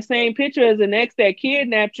them in the same picture as an ex that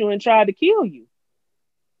kidnapped you and tried to kill you.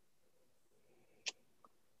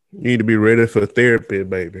 You need to be ready for therapy,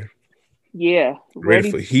 baby. Yeah. Ready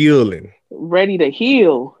for healing. Ready to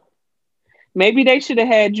heal. Maybe they should have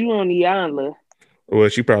had you on the Iyanla. Well,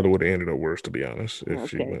 she probably would have ended up worse, to be honest, if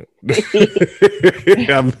she went.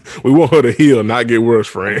 We want her to heal, not get worse,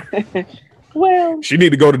 friend. Well, she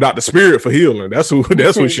need to go to Dr. Spirit for healing. That's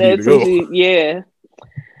what she need to go. Yeah.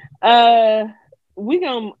 We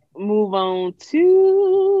gonna move on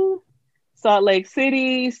to Salt Lake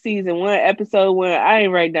City, season 1, episode 1. I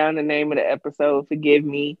ain't write down the name of the episode. Forgive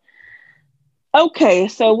me. Okay,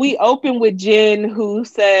 so we open with Jen, who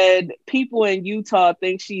said people in Utah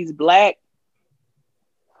think she's black.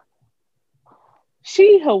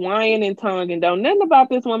 She Hawaiian and Tongan. Don't nothing about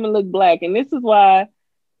this woman look black, and this is why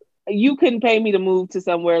you couldn't pay me to move to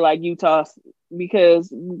somewhere like Utah,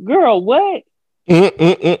 because girl, what?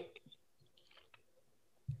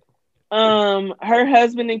 Her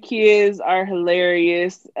husband and kids are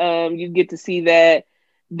hilarious. You get to see that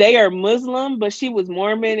they are Muslim, but she was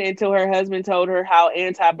Mormon until her husband told her how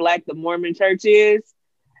anti-black the Mormon church is,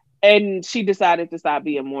 and she decided to stop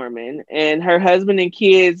being Mormon. And her husband and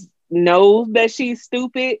kids know that she's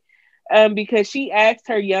stupid, because she asked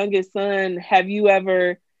her youngest son, "Have you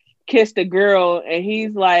ever kissed a girl?" And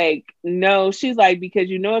he's like, "No." She's like, "Because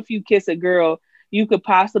if you kiss a girl, you could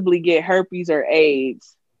possibly get herpes or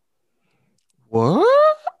AIDS." What?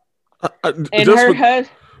 And her husband.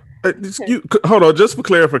 Hold on, just for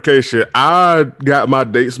clarification, I got my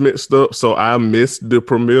dates mixed up, so I missed the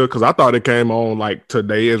premiere because I thought it came on like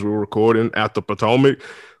today as we're recording after Potomac.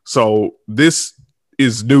 So this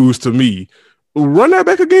is news to me. Run that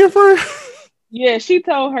back again, friend. Yeah, she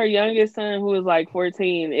told her youngest son, who was like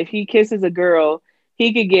 14, if he kisses a girl,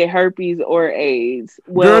 he could get herpes or AIDS.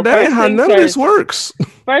 Well, girl, that ain't how none of this works.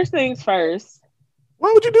 First things first.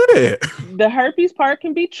 Why would you do that? The herpes part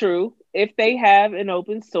can be true if they have an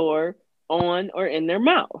open sore on or in their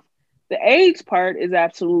mouth. The AIDS part is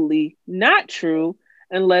absolutely not true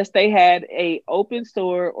unless they had a open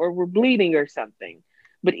sore or were bleeding or something.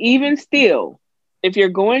 But even still, if you're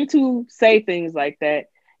going to say things like that,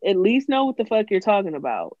 at least know what the fuck you're talking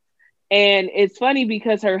about. And it's funny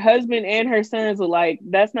because her husband and her sons were like,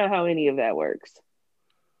 that's not how any of that works.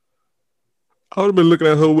 I would have been looking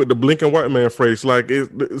at her with the blinking white man face, like,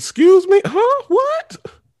 excuse me, huh? What?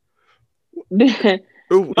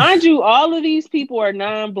 Mind you, all of these people are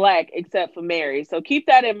non-black except for Mary. So keep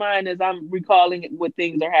that in mind as I'm recalling what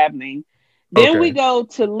things are happening. Then we go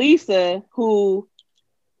to Lisa, who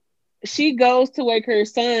she goes to wake her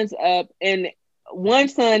sons up, and one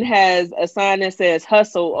son has a sign that says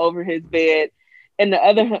hustle over his bed, and the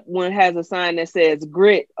other one has a sign that says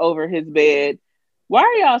grit over his bed. Why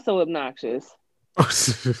are y'all so obnoxious?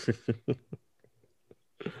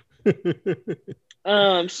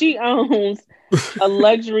 She owns a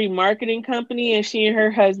luxury marketing company, and she and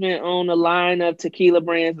her husband own a line of tequila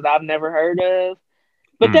brands that I've never heard of.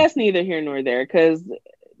 But that's neither here nor there, because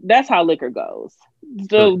that's how liquor goes.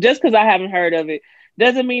 So just because I haven't heard of it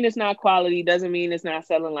doesn't mean it's not quality, doesn't mean it's not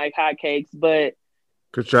selling like hotcakes, but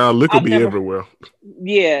because y'all liquor be everywhere.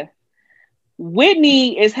 Yeah.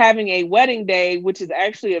 Whitney is having a wedding day, which is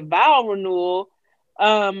actually a vow renewal.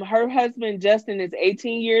 Her husband, Justin, is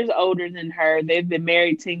 18 years older than her. They've been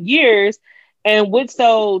married 10 years. And what's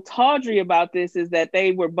so tawdry about this is that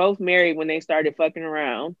they were both married when they started fucking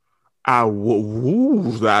around. Well,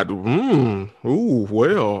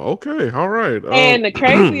 okay, all right. And the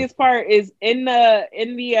craziest part is in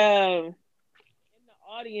the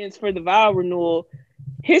audience for the vow renewal,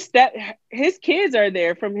 his kids are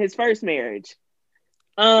there from his first marriage.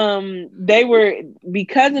 They were,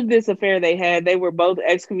 because of this affair they had, they were both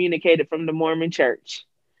excommunicated from the Mormon church.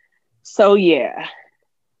 So yeah.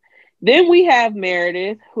 Then we have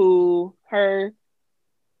Meredith, who her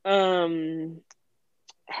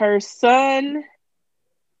son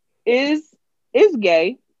is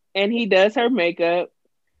gay, and he does her makeup.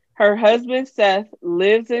 Her husband Seth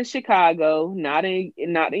lives in Chicago, not in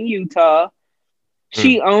Utah.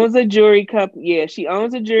 She owns a jewelry company. Yeah, she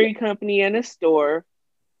owns a jewelry company and a store.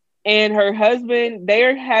 And her husband, they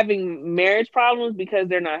are having marriage problems because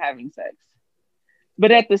they're not having sex.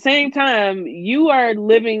 But at the same time, you are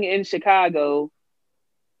living in Chicago.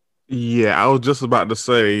 Yeah, I was just about to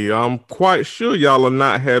say, I'm quite sure y'all are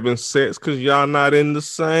not having sex because y'all not in the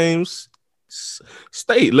same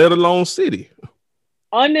state, let alone city.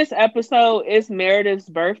 On this episode, it's Meredith's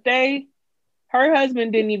birthday. Her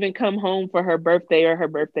husband didn't even come home for her birthday or her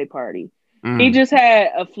birthday party. He just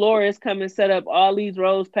had a florist come and set up all these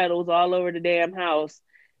rose petals all over the damn house,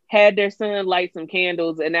 had their son light some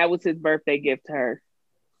candles, and that was his birthday gift to her.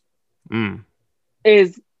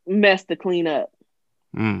 Is mess to clean up.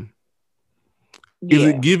 Yeah. Is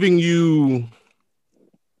it giving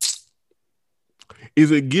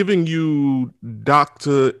you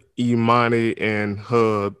Dr. Imani and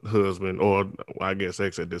her husband, or I guess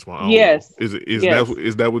ex at this point? Yes. Is yes.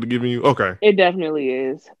 that what it's giving you? Okay. It definitely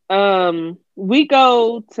is. We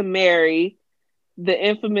go to Mary, the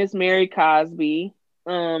infamous Mary Cosby,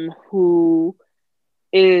 who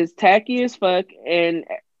is tacky as fuck, and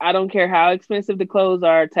I don't care how expensive the clothes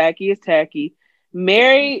are, tacky is tacky.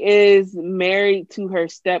 Mary is married to her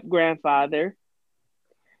step grandfather.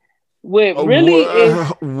 Who?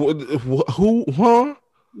 Huh?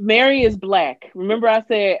 Mary is black. Remember, I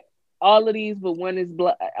said all of these, but one is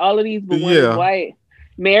black. All of these, but one is white.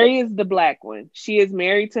 Mary is the black one. She is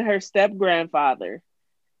married to her step grandfather.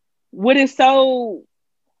 What is so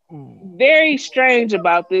very strange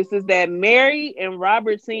about this is that Mary and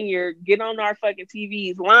Robert Sr. get on our fucking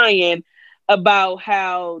TVs lying about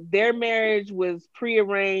how their marriage was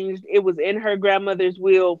prearranged. It was in her grandmother's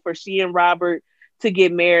will for she and Robert to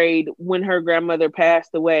get married when her grandmother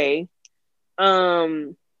passed away.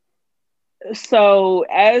 So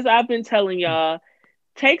as I've been telling y'all,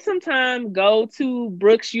 take some time, go to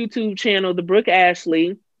Brooke's YouTube channel, the Brooke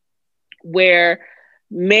Ashley, where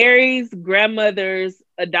Mary's grandmother's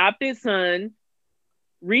adopted son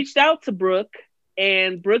reached out to Brooke,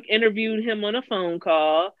 and Brooke interviewed him on a phone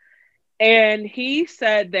call. And he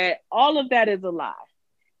said that all of that is a lie.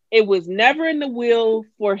 It was never in the will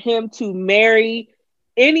for him to marry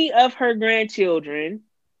any of her grandchildren,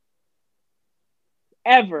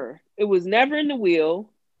 ever. It was never in the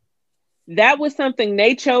will. That was something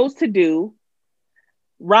they chose to do.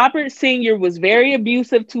 Robert Sr. was very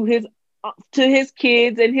abusive to his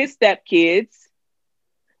kids and his stepkids.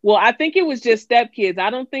 Well, I think it was just stepkids.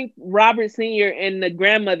 I don't think Robert Sr. and the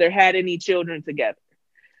grandmother had any children together.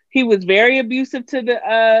 He was very abusive to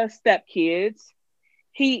the stepkids.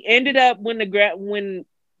 He ended up when the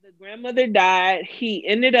grandmother died, he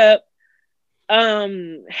ended up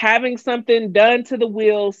having something done to the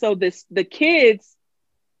will, so the kids,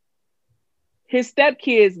 his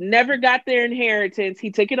stepkids, never got their inheritance.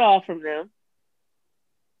 He took it all from them.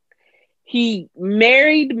 He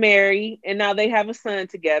married Mary, and now they have a son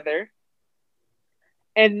together.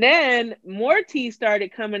 And then more tea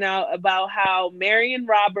started coming out about how Mary and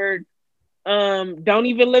Robert don't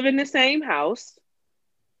even live in the same house.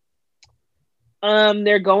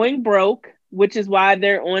 They're going broke, which is why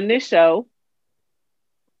they're on this show.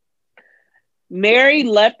 Mary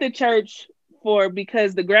left the church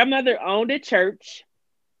because the grandmother owned a church.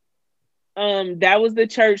 That was the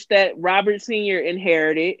church that Robert Sr.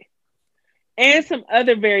 inherited, and some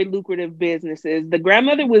other very lucrative businesses. The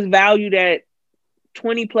grandmother was valued at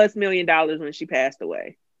 $20+ million when she passed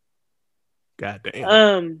away. God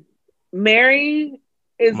damn. Mary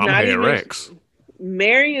is Mama not had even Rex.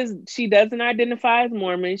 she doesn't identify as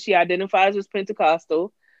Mormon. She identifies as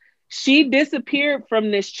Pentecostal. She disappeared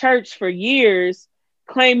from this church for years,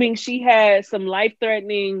 claiming she had some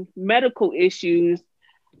life-threatening medical issues.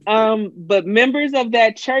 But members of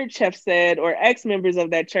that church have said, or ex-members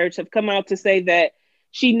of that church have come out to say that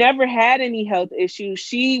she never had any health issues.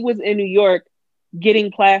 She was in New York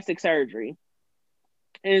getting plastic surgery.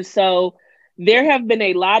 And so there have been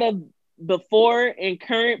a lot of before and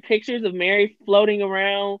current pictures of Mary floating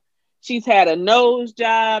around. She's had a nose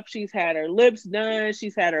job. She's had her lips done.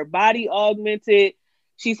 She's had her body augmented.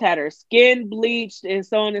 She's had her skin bleached and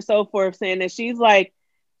so on and so forth, saying that she's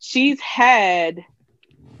had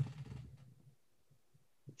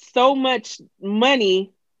so much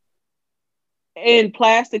money in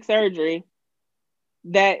plastic surgery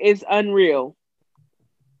that is unreal.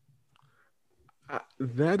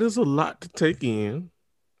 That is a lot to take in.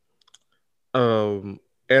 And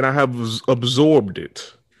I have absorbed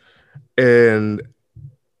it. And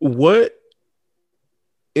what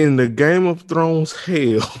in the Game of Thrones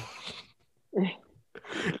hell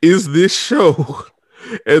is this show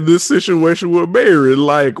and this situation with Mary?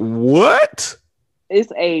 Like, what?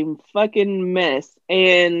 It's a fucking mess.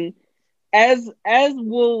 And as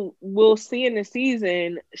we'll see in the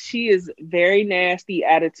season, she is very nasty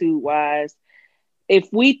attitude wise. If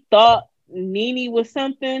we thought Nene was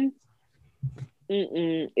something,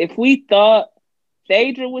 if we thought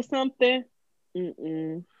Phaedra was something,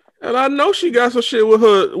 and I know she got some shit with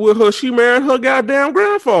her. She married her goddamn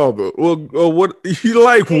grandfather. Or what? You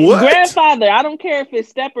like what? Grandfather. I don't care if it's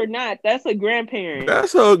step or not. That's a grandparent.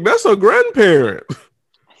 That's her grandparent.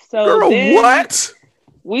 So girl, what?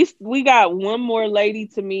 We got one more lady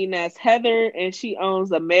to me, and that's Heather, and she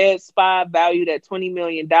owns a med spa valued at $20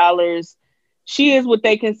 million. She is what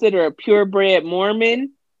they consider a purebred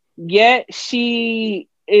Mormon, yet she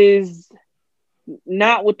is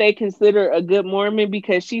not what they consider a good Mormon,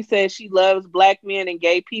 because she says she loves Black men and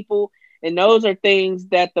gay people, and those are things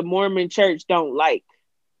that the Mormon church don't like.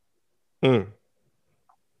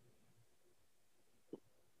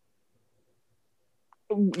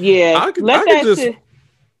 Yeah, go ahead.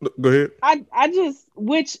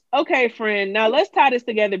 Okay, friend. Now let's tie this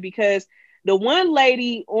together, because the one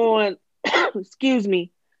lady on, excuse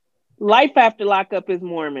me, Life After Lockup is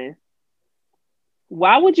Mormon.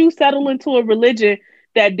 Why would you settle into a religion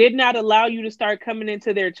that did not allow you to start coming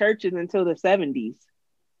into their churches until the 70s?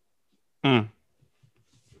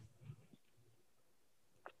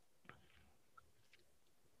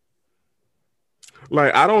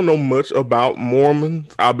 Like, I don't know much about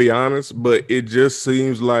Mormons, I'll be honest, but it just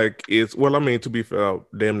seems like it's, well, I mean, to be fair,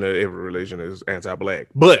 damn near every religion is anti-black.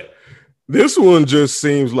 But this one just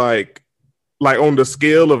seems like on the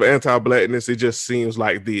scale of anti-blackness, it just seems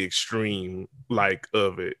like the extreme like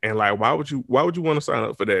of it. And like, why would you want to sign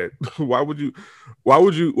up for that? why would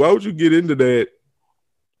you get into that?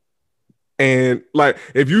 And like,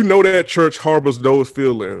 if you know that church harbors those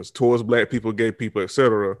feelings towards black people, gay people,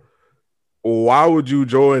 etc., why would you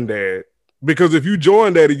join that? Because if you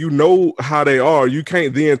join that and you know how they are, you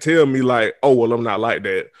can't then tell me like, oh, well, I'm not like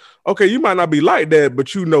that. Okay, you might not be like that,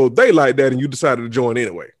 but you know they like that and you decided to join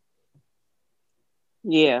anyway.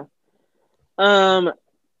 Yeah.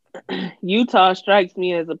 Utah strikes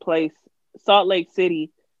me as a place, Salt Lake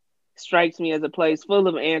City strikes me as a place full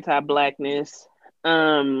of anti-blackness.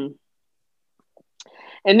 And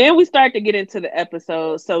then we start to get into the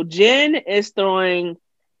episode. So Jen is throwing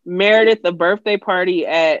Meredith a birthday party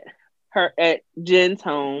at Jen's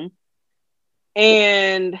home.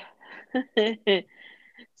 And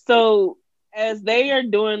so as they are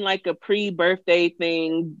doing like a pre-birthday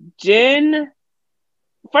thing, Jen,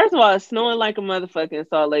 first of all, it's snowing like a motherfucker in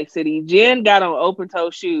Salt Lake City. Jen got on open-toe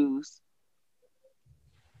shoes.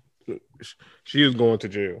 She is going to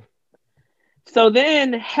jail. So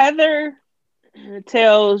then Heather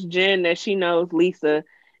tells Jen that she knows Lisa.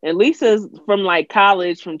 And Lisa's from like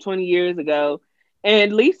college from 20 years ago.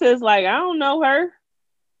 And Lisa's like, I don't know her.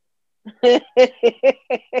 These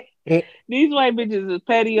white bitches is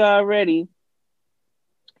petty already.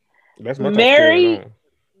 That's my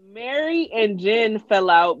Mary and Jen fell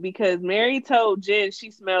out because Mary told Jen she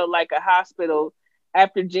smelled like a hospital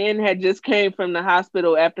after Jen had just came from the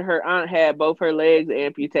hospital after her aunt had both her legs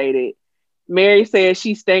amputated. Mary said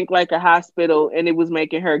she stank like a hospital and it was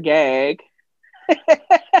making her gag.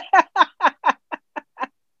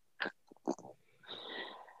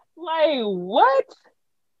 Like what?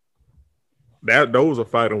 Those are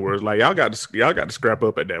fighting words. Like y'all got to scrap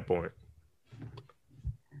up at that point.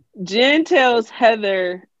 Jen tells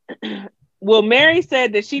Heather, well, Mary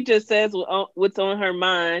said that she just says what's on her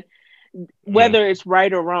mind, whether it's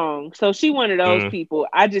right or wrong. So she one of those people.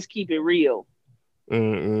 I just keep it real.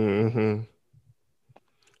 Mm-hmm.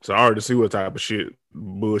 So I already see what type of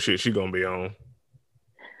bullshit she gonna be on.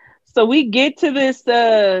 So we get to this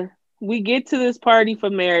party for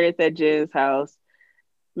Meredith at Jen's house.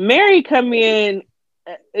 Mary come in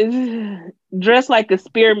dressed like a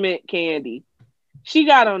spearmint candy. She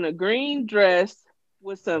got on a green dress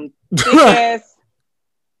with some thick ass,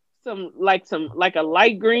 like a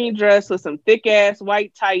light green dress with some thick ass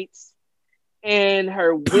white tights, and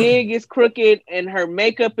her wig is crooked and her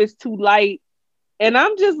makeup is too light. And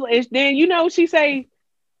I'm just, then she say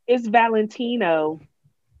it's Valentino.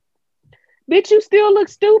 Bitch, you still look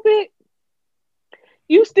stupid.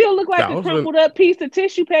 You still look like a crumpled up piece of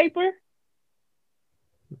tissue paper.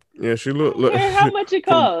 Yeah, she look. How much it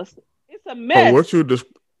costs? It's a mess.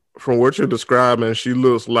 From what you're describing, she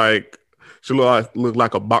look like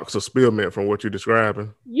a box of spearmint. From what you're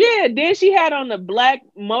describing. Yeah. Then she had on a black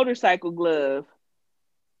motorcycle glove.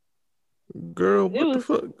 Girl, the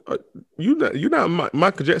fuck? You not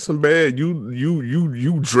Michael Jackson bad.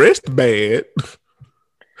 You dressed bad,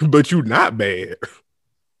 but you not bad.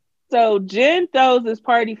 So Jen throws this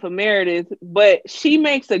party for Meredith, but she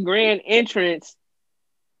makes a grand entrance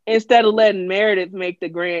instead of letting Meredith make the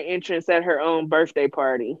grand entrance at her own birthday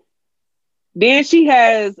party. Then she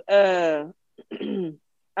has I don't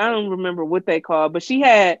remember what they call, but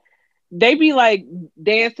they be like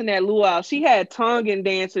dancing at luau. She had Tongan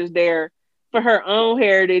dancers there for her own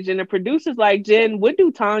heritage, and the producer's like, Jen, what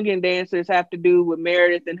do Tongan dancers have to do with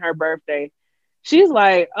Meredith and her birthday? She's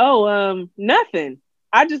like, nothing.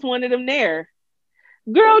 I just wanted them there.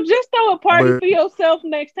 Girl, just throw a party for yourself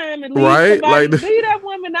next time and leave somebody. Leave that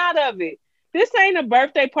woman out of it. This ain't a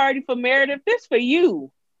birthday party for Meredith. This for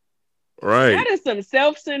you. Right. That is some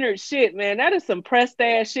self-centered shit, man. That is some pressed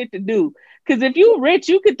ass shit to do. Because if you rich,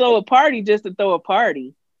 you could throw a party just to throw a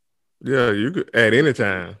party. Yeah, you could at any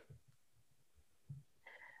time.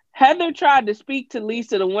 Heather tried to speak to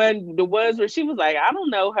Lisa, the ones where she was like, I don't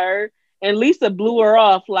know her. And Lisa blew her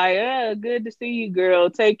off like, good to see you,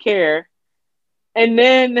 girl. Take care. And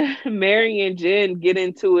then Mary and Jen get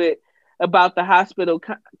into it about the hospital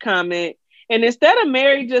comment. And instead of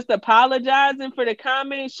Mary just apologizing for the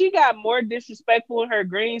comment, she got more disrespectful in her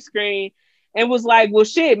green screen and was like, well,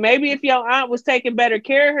 shit, maybe if your aunt was taking better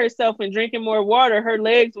care of herself and drinking more water, her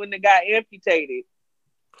legs wouldn't have got amputated.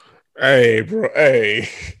 Hey, bro.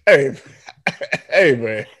 Hey,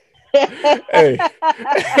 man. Hey.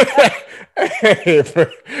 Hey,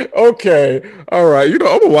 okay, all right. You know,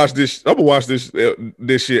 I'm gonna watch this.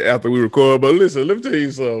 This shit after we record. But listen, let me tell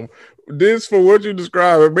you something. This, for what you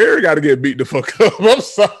described, Mary got to get beat the fuck up. I'm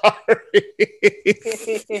sorry.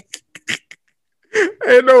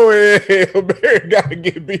 Ain't no way, Mary got to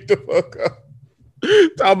get beat the fuck up.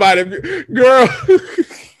 Talk about it, girl.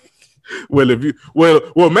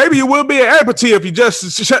 Well, maybe you will be an amputee if you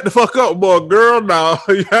just shut the fuck up, boy. Girl, no,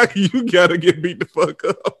 you gotta get beat the fuck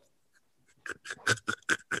up.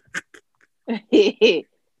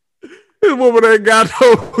 This woman ain't got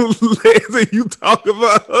no legs, and you talk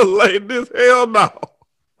about her like this. Hell no.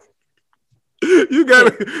 You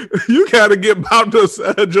gotta get popped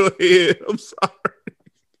upside your head. I'm sorry.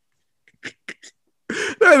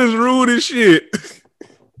 That is rude as shit.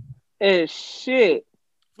 It's shit.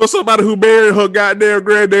 For somebody who married her goddamn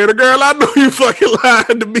granddaddy, girl, I know you fucking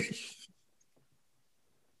lying to me.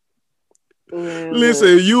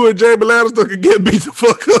 Listen, you and Jamie Lannister can get beat the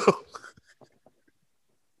fuck up.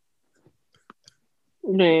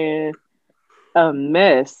 Man, a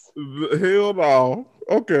mess. Hell no.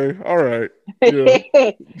 Okay, all right.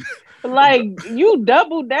 Yeah. Like, you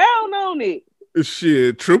double down on it.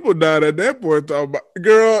 Shit, triple down at that point. Talking about,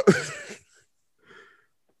 girl.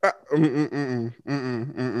 That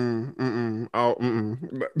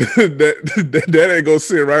ain't gonna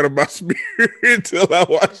sit right on my spirit until I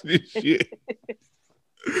watch this shit.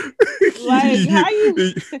 Like, how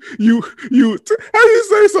you how you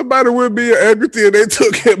say somebody would be an amputee and they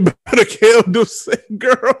took him by the candle? Say,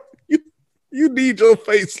 girl, you need your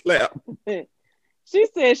face slapped. She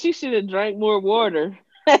said she should have drank more water.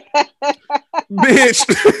 Bitch.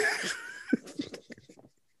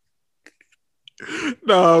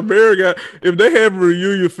 Nah, Mary got, if they have a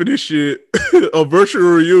reunion for this shit, a virtual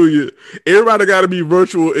reunion, everybody got to be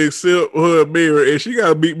virtual except her and Mary, and she got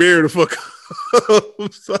to beat Mary the fuck up.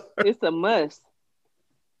 It's a must.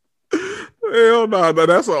 Hell no,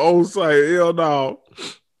 that's an old site. Hell no.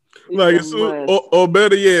 Like, or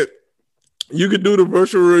better yet, you can do the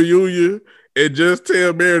virtual reunion and just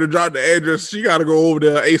tell Mary to drop the address. She got to go over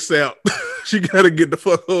there ASAP. She got to get the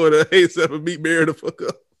fuck over there ASAP and beat Mary the fuck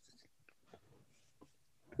up.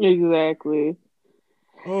 Exactly.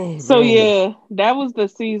 Oh, so no. Yeah, that was the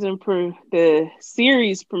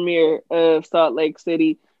series premiere of Salt Lake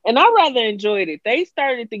City, and I rather enjoyed it. They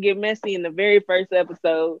started to get messy in the very first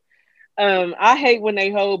episode. I hate when they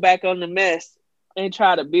hold back on the mess and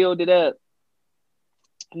try to build it up.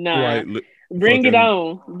 Nah, right. Bring it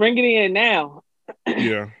on, bring it in now.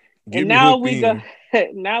 Yeah, and now we go.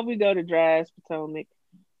 Now we go to Dry as Potomac.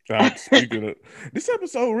 Speaking of, this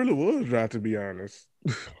episode really was dry, to be honest.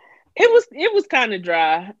 It was kind of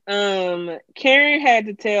dry. Karen had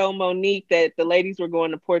to tell Monique that the ladies were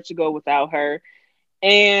going to Portugal without her,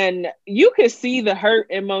 and you could see the hurt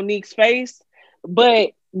in Monique's face. But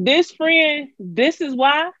this is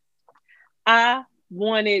why I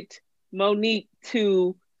wanted Monique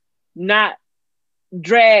to not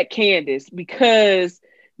drag Candace, because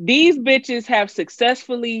these bitches have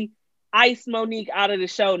successfully iced Monique out of the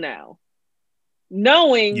show now,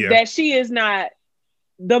 knowing that she is not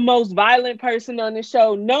the most violent person on the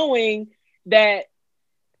show, knowing that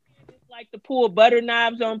it's like to pull butter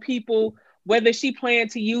knives on people, whether she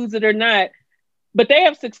planned to use it or not. But they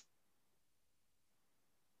have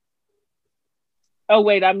Oh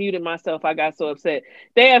wait, I muted myself. I got so upset.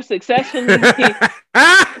 They have successfully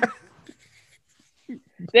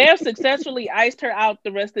iced her out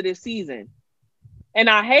the rest of this season. And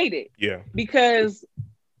I hate it. Yeah. Because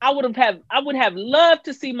I would have loved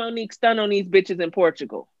to see Monique stun on these bitches in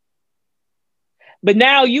Portugal. But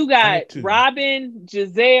now you got Robin,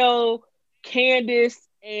 Giselle, Candace,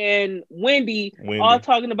 and Wendy all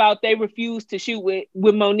talking about they refuse to shoot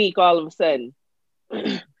with Monique all of a sudden.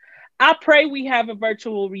 I pray we have a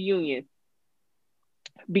virtual reunion,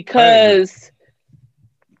 because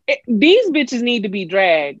these bitches need to be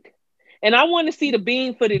dragged. And I want to see the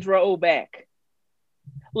bean footage roll back.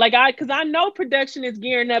 Because I know production is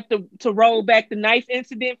gearing up to roll back the knife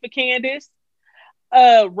incident for Candace.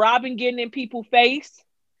 Robin getting in people's face.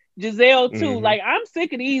 Giselle too. Mm-hmm. Like, I'm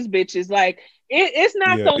sick of these bitches. Like, it's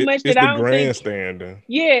not so much that I don't think.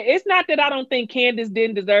 Yeah, it's not that I don't think Candace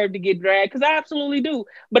didn't deserve to get dragged, because I absolutely do.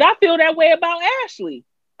 But I feel that way about Ashley.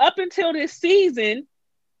 Up until this season,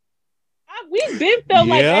 we've been felt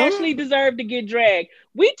like Ashley deserved to get dragged.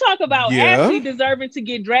 We talk about Ashley deserving to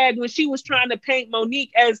get dragged when she was trying to paint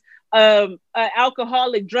Monique as an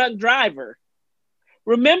alcoholic drunk driver.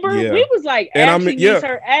 Remember, we was like, Ashley needs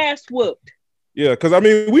her ass whooped. Yeah, because I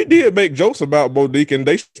mean, we did make jokes about Monique, and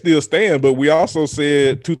they still stand. But we also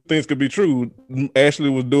said two things could be true. Ashley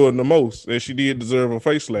was doing the most, and she did deserve a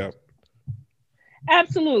face slap.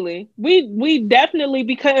 Absolutely, we definitely,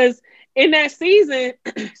 because in that season,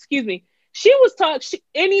 excuse me, she was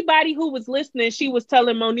anybody who was listening, she was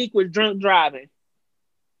telling Monique was drunk driving.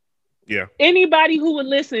 Yeah. Anybody who would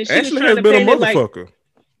listen, she Ashley was trying has to been a paint it motherfucker. like,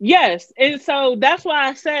 yes, and so that's why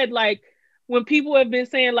I said, like, when people have been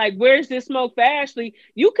saying, like, where's this smoke for Ashley?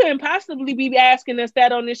 You couldn't possibly be asking us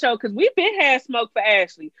that on this show, because we've been had smoke for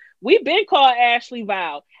Ashley. We've been called Ashley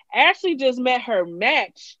Vile. Ashley just met her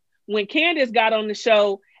match when Candace got on the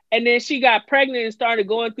show, and then she got pregnant and started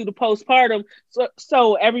going through the postpartum.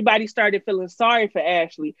 So everybody started feeling sorry for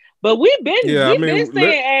Ashley. But we've been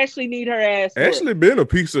saying Ashley need her ass. Ashley been a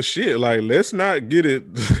piece of shit. Like, let's not get it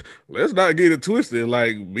twisted.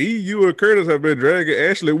 Like, me, you, and Curtis have been dragging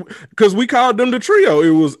Ashley because we called them the trio.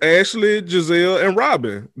 It was Ashley, Giselle, and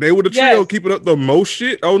Robin. They were the trio keeping up the most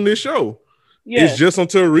shit on this show. Yes. It's just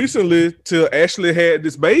until recently, till Ashley had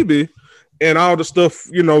this baby and all the stuff,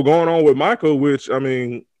 you know, going on with Michael, which, I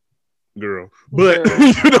mean, girl. But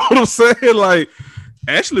you know what I'm saying? Like,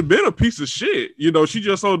 Ashley been a piece of shit. You know, she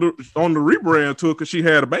just on the rebrand tour because she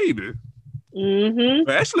had a baby. Mm-hmm.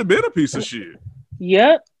 But Ashley been a piece of shit.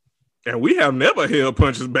 Yep. And we have never held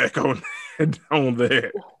punches back on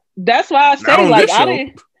that. That's why I say, like,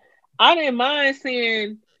 I didn't mind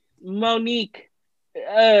seeing Monique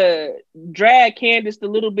drag Candace the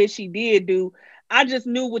little bit she did do. I just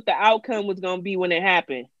knew what the outcome was going to be when it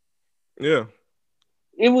happened. Yeah.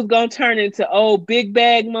 It was going to turn into old big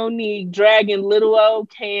bag Monique dragging little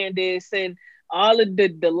old Candace, and all of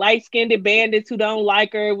the light-skinned bandits who don't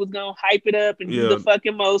like her was going to hype it up and do the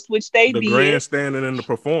fucking most, which they did. The grandstanding and the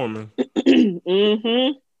performing.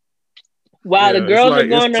 Mm-hmm. While the girls are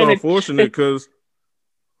going on. It's unfortunate because...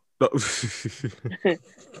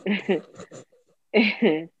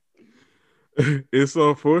 It's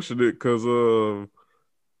unfortunate because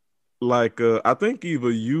I think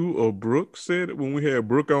either you or Brooke said it when we had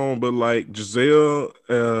Brooke on, but like Giselle,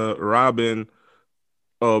 Robin,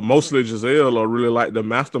 mostly Giselle are really like the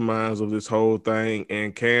masterminds of this whole thing,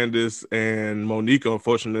 and Candace and Monique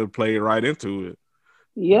unfortunately played right into it.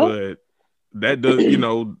 Yeah, but that does, you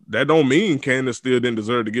know, that don't mean Candace still didn't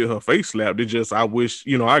deserve to get her face slapped. It just, I wish,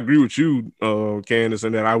 you know, I agree with you, Candace,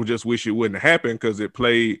 and that I would just wish it wouldn't happen because it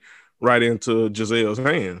played right into Giselle's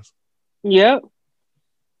hands. Yep.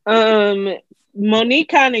 Monique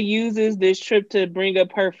kind of uses this trip to bring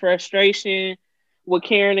up her frustration with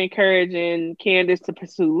Karen encouraging Candace to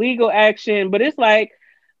pursue legal action, but it's like,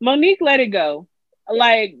 Monique, let it go.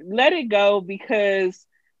 Like, let it go, because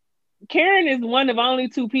Karen is one of only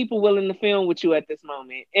two people willing to film with you at this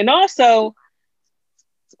moment. And also,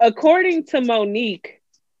 according to Monique,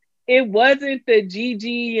 it wasn't the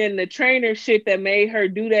Gigi and the trainer shit that made her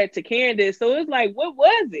do that to Candace. So it's like, what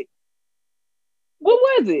was it? What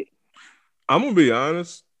was it? I'm gonna be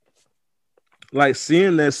honest. Like,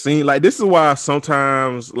 seeing that scene, like, this is why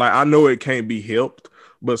sometimes, like, I know it can't be helped,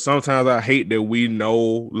 but sometimes I hate that we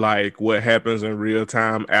know, like, what happens in real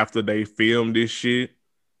time after they film this shit.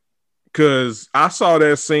 Because I saw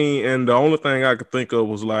that scene, and the only thing I could think of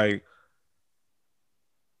was, like,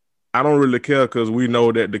 I don't really care because we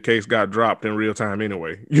know that the case got dropped in real time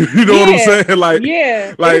anyway. You know what I'm saying? Like,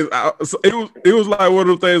 it was like one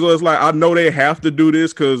of the things where it's like, I know they have to do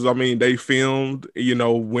this because, I mean, they filmed, you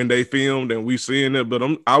know, when they filmed and we seeing it, but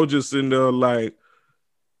I was just sitting there like,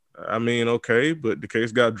 I mean, okay, but the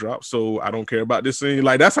case got dropped, so I don't care about this scene.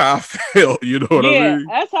 Like, that's how I felt, you know what I mean? Yeah,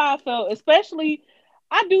 that's how I felt. Especially,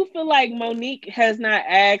 I do feel like Monique has not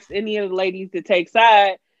asked any of the ladies to take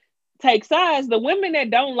sides. The women that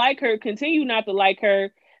don't like her continue not to like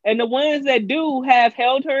her, and the ones that do have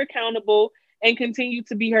held her accountable and continue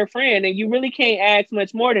to be her friend. And you really can't ask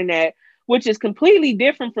much more than that, which is completely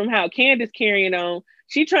different from how Candace carrying on.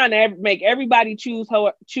 She trying to make everybody choose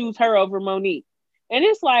her over Monique. And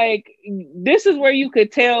it's like, this is where you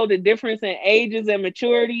could tell the difference in ages and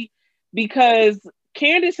maturity, because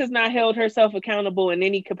Candace has not held herself accountable in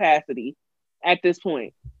any capacity at this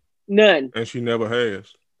point. None. And she never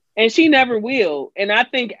has. And she never will. And I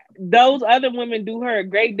think those other women do her a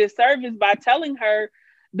great disservice by telling her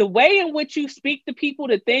the way in which you speak to people,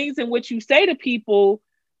 the things in which you say to people,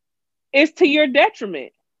 is to your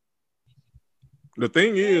detriment. The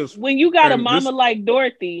thing is, when you got a mama like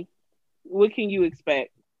Dorothy, what can you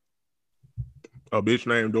expect? A bitch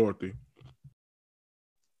named Dorothy.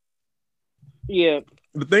 Yeah.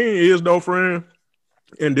 The thing is, though, friend,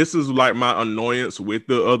 and this is like my annoyance with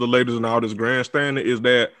the other ladies and all this grandstanding, is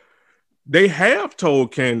that they have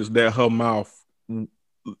told Candace that her mouth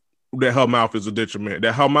that her mouth is a detriment,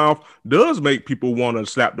 that her mouth does make people want to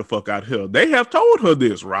slap the fuck out of her. They have told her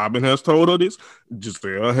this. Robin has told her this.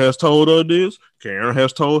 Giselle has told her this. Karen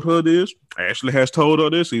has told her this. Ashley has told her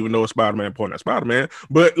this, even though it's Spider-Man pointing at Spider-Man.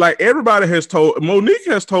 But like everybody has told, Monique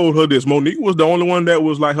has told her this. Monique was the only one that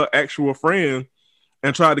was like her actual friend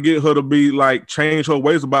and tried to get her to be like, change her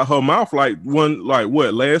ways about her mouth, like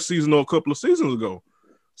last season or a couple of seasons ago.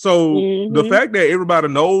 So the fact that everybody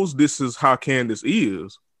knows this is how Candace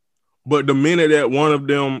is, but the minute that one of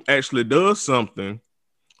them actually does something,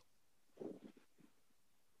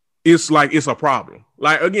 it's like it's a problem.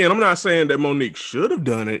 Like, again, I'm not saying that Monique should have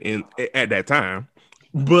done it at that time,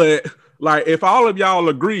 but like if all of y'all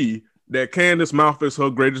agree that Candace's mouth is her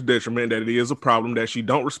greatest detriment, that it is a problem, that she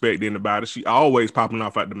don't respect anybody, she always popping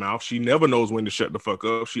off at the mouth, she never knows when to shut the fuck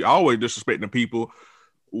up, she always disrespecting people.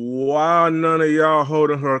 Why none of y'all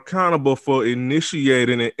holding her accountable for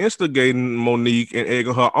initiating and instigating Monique and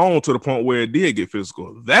egging her on to the point where it did get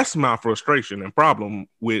physical? That's my frustration and problem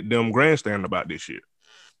with them grandstanding about this shit.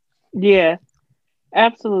 Yeah,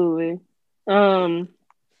 absolutely.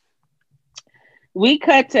 We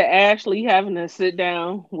cut to Ashley having to sit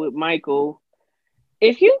down with Michael.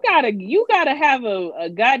 If you gotta have a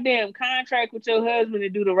goddamn contract with your husband to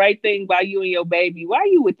do the right thing by you and your baby, why are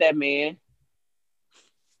you with that man?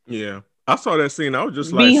 Yeah, I saw that scene. I was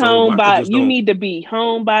just you need to be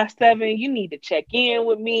home by 7. You need to check in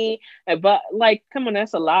with me. But like, come on,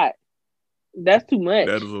 that's a lot. That's too much.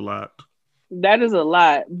 That is a lot. That is a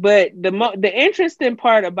lot. But the interesting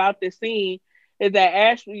part about this scene is that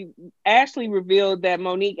Ashley revealed that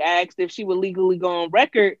Monique asked if she would legally go on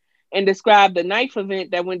record and describe the knife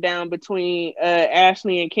event that went down between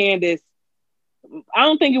Ashley and Candace. I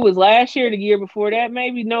don't think it was last year, the year before that,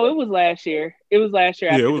 maybe. No, it was last year. It was last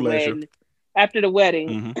year after the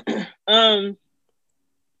wedding. Mm-hmm.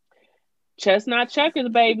 Chestnut checkers,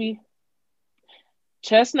 baby.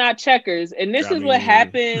 Chestnut checkers. And this is what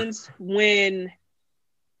happens when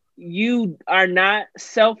you are not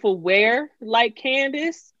self-aware like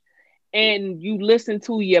Candace and you listen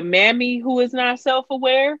to your mammy who is not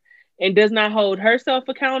self-aware and does not hold herself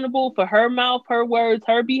accountable for her mouth, her words,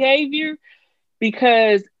 her behavior.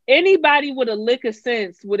 Because anybody with a lick of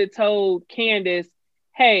sense would have told Candace,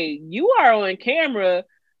 hey, you are on camera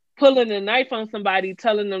pulling a knife on somebody,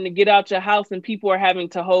 telling them to get out your house and people are having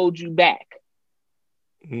to hold you back.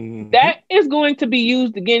 Mm-hmm. That is going to be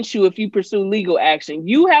used against you if you pursue legal action.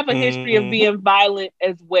 You have a history of being violent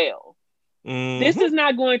as well. Mm-hmm. This is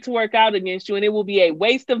not going to work out against you and it will be a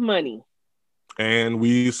waste of money. And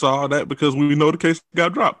we saw that because we know the case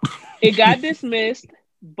got dropped. It got dismissed.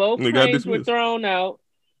 Both claims were thrown out.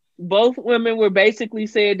 Both women were basically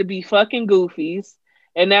said to be fucking goofies.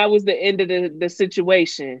 And that was the end of the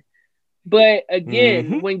situation. But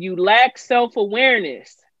again, when you lack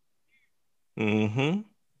self-awareness. Mm-hmm.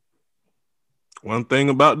 One thing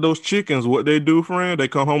about those chickens, what they do, friend, they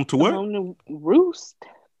come home to what? Home to roost.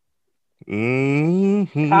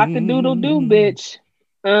 Mm-hmm. Cock-a-doodle-doo, bitch.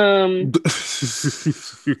 And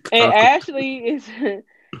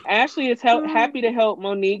Ashley is happy to help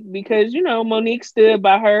Monique because, you know, Monique stood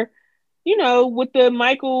by her, you know, with the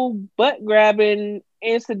Michael butt grabbing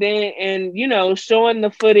incident and, you know, showing the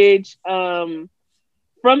footage from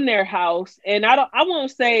their house. And I won't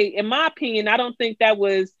say, in my opinion, I don't think that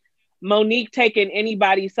was Monique taking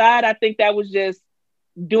anybody's side. I think that was just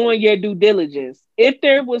doing your due diligence. If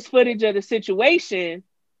there was footage of the situation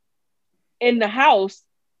in the house,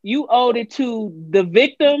 you owed it to the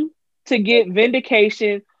victim to get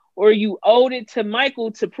vindication, or you owed it to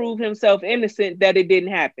Michael to prove himself innocent that it didn't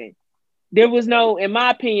happen. There was no, in my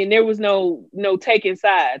opinion, there was no taking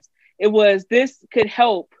sides. It was, this could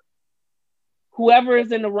help whoever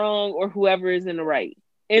is in the wrong or whoever is in the right.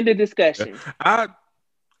 End of discussion.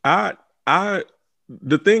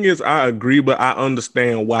 The thing is, I agree, but I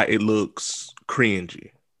understand why it looks cringy.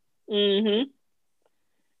 Mm-hmm.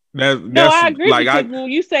 I agree, like, because when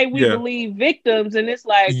you say we believe victims, and it's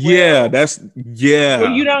like, well,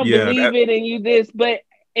 you don't believe it, and you this. But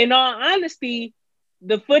in all honesty,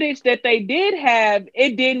 the footage that they did have,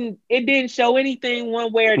 it didn't show anything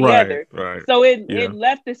one way or the other. Right. So it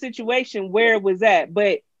left the situation where it was at.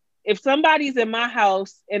 But if somebody's in my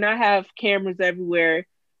house and I have cameras everywhere,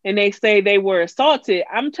 and they say they were assaulted,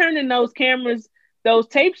 I'm turning those cameras, those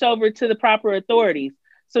tapes over to the proper authorities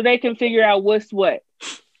so they can figure out what's what.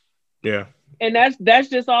 Yeah. And that's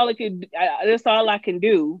just all it could. That's all I can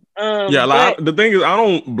do. The thing is, I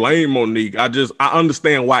don't blame Monique. I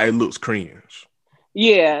understand why it looks cringe.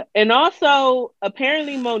 Yeah, and also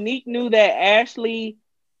apparently Monique knew that Ashley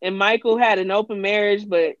and Michael had an open marriage,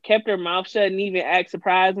 but kept her mouth shut and even act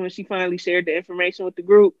surprised when she finally shared the information with the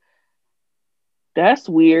group. That's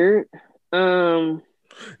weird.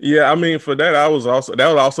 Yeah, I mean, for that, that was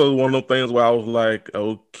also one of the things where I was like,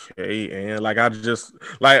 okay, and like I just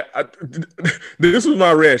like this was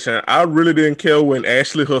my reaction. I really didn't care when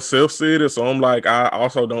Ashley herself said it, so I'm like, I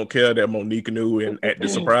also don't care that Monique knew and at the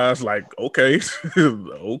surprise, like, okay,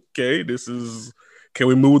 okay, this is. Can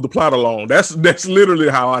we move the plot along? That's literally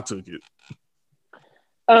how I took it.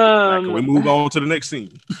 Like, can we move on to the next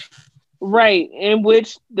scene? Right, in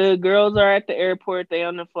which the girls are at the airport, they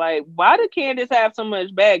on the flight. Why did Candace have so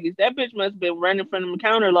much baggage? That bitch must have been running from them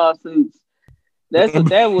counter lawsuits. That's what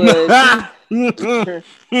that was.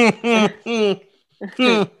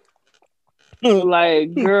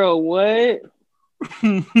 Like, girl, what?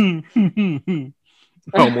 I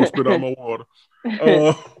almost spit out my water.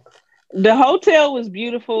 The hotel was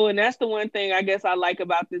beautiful, and that's the one thing I guess I like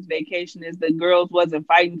about this vacation is the girls wasn't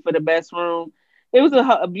fighting for the best room. It was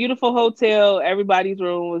a beautiful hotel. Everybody's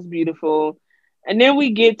room was beautiful. And then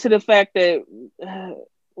we get to the fact that,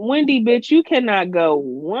 Wendy, bitch, you cannot go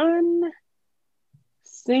one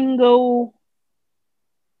single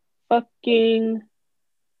fucking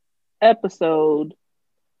episode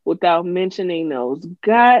without mentioning those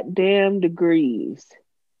goddamn degrees.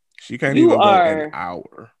 She can't even go an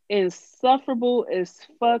hour. Insufferable as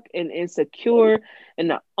fuck and insecure, and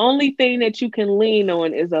the only thing that you can lean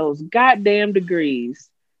on is those goddamn degrees.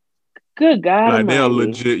 Good God, like they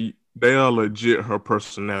are legit her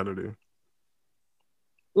personality.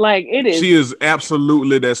 Like, it is. She is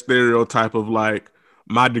absolutely that stereotype of like,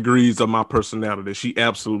 my degrees are my personality. She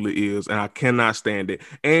absolutely is, and I cannot stand it.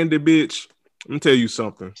 And the bitch, let me tell you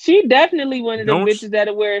something. She definitely one of the bitches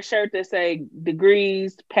that'll wear a shirt that say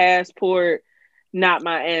degrees, passport, not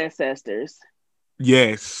my ancestors.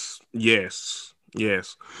 Yes.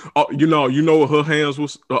 Oh, you know what her hands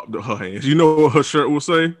was. Her hands. You know what her shirt will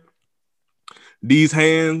say? These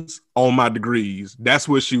hands on my degrees. That's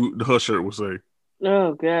what her shirt will say.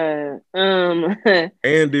 Oh God.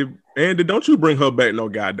 Andy, don't you bring her back, no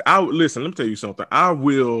God. Listen. Let me tell you something. I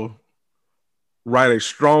will write a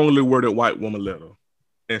strongly worded white woman letter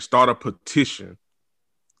and start a petition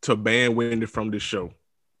to ban Wendy from this show.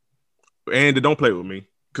 Andy, don't play with me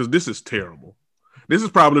because this is terrible. This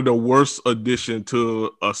is probably the worst addition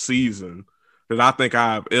to a season that I think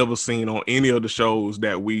I've ever seen on any of the shows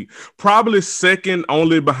that we probably second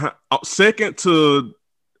to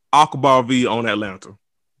Akbar V on Atlanta.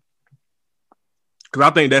 Because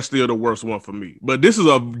I think that's still the worst one for me. But this is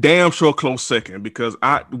a damn sure close second because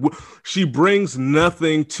she brings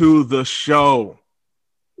nothing to the show.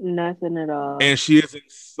 Nothing at all. And she is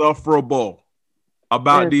insufferable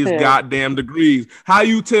about these goddamn degrees. How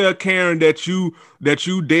you tell Karen that you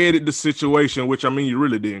deaded the situation, which I mean you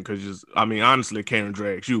really didn't, because honestly, Karen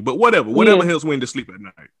drags you. But whatever helps Wendy sleep at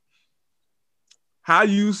night. How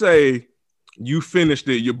you say you finished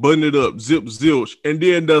it, you buttoned it up, zip zilch, and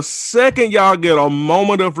then the second y'all get a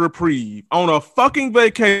moment of reprieve on a fucking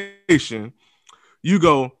vacation, you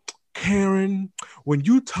go, Karen, when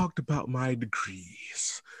you talked about my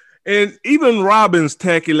degrees. And even Robin's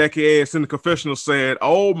tacky lacky ass in the confessional said,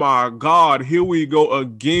 oh my God, here we go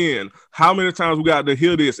again. How many times we got to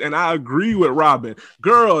hear this? And I agree with Robin.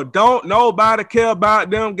 Girl, don't nobody care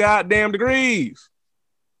about them goddamn degrees.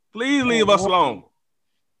 Please leave us alone.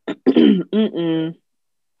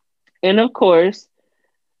 And of course,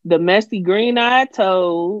 the messy green-eyed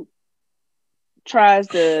toad tries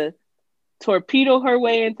to torpedo her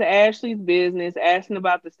way into Ashley's business, asking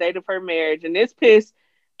about the state of her marriage. And this pissed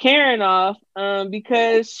Karen off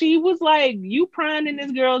because she was like, you prying in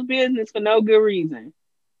this girl's business for no good reason.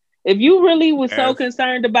 If you really was so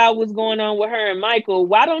concerned about what's going on with her and Michael,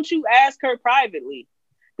 why don't you ask her privately?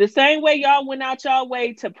 The same way y'all went out y'all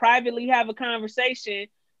way to privately have a conversation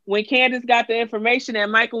when Candace got the information that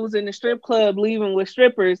Michael was in the strip club leaving with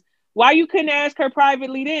strippers. Why you couldn't ask her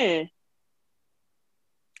privately then?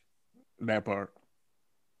 That part.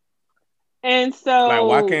 And so,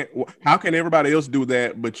 how can everybody else do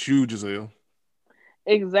that but you, Giselle?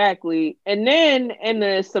 Exactly. And then in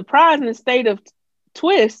the surprising state of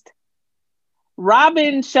twist,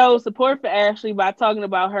 Robin showed support for Ashley by talking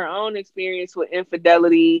about her own experience with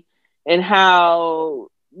infidelity and how,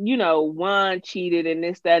 Juan cheated and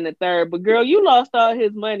this, that, and the third. But girl, you lost all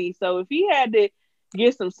his money. So if he had to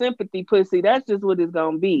get some sympathy pussy, that's just what it's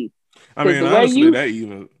going to be. I mean,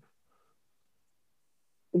 honestly,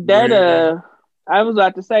 I was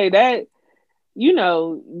about to say that, you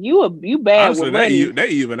bad honestly, with money. They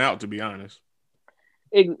even out, to be honest.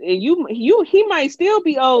 He might still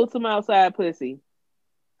be owed some outside pussy.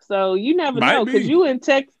 So you never know, because you in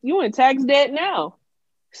tax debt now.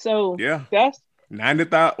 So yeah,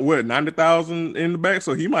 90,000 in the back,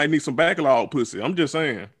 so he might need some backlog pussy. I'm just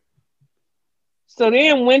saying. So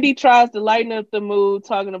then Wendy tries to lighten up the mood,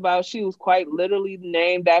 talking about she was quite literally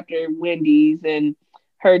named after Wendy's and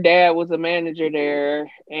her dad was a manager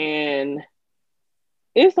there. And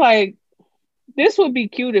it's like, this would be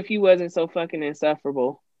cute if he wasn't so fucking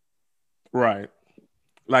insufferable. Right.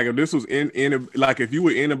 Like if this was like if you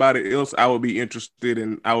were anybody else, I would be interested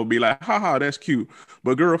and I would be like, haha, that's cute.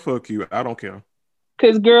 But girl, fuck you. I don't care.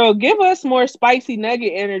 Cause girl, give us more spicy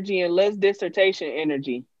nugget energy and less dissertation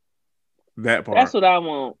energy. That part. That's what I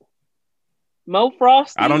want. Mo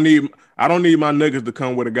Frosty. I don't need my nuggets to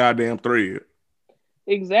come with a goddamn thread.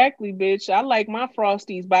 Exactly, bitch. I like my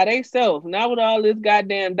Frosties by themselves. Not with all this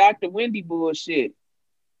goddamn Dr. Wendy bullshit.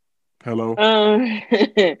 Hello.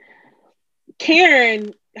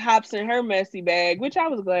 Karen hops in her messy bag, which I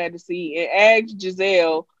was glad to see, and asks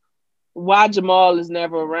Giselle why Jamal is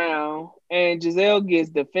never around. And Giselle gets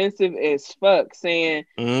defensive as fuck, saying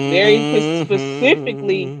very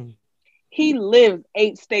specifically, he lives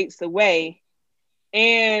 8 states away.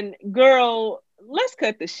 And girl, let's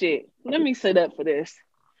cut the shit. Let me sit up for this.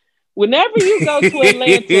 Whenever you go to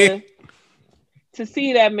Atlanta to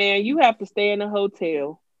see that man, you have to stay in a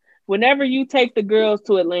hotel. Whenever you take the girls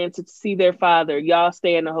to Atlanta to see their father, y'all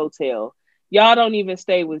stay in a hotel. Y'all don't even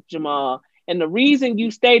stay with Jamal. And the reason you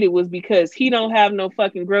stated was because he don't have no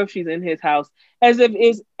fucking groceries in his house. As if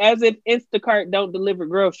Instacart don't deliver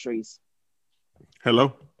groceries.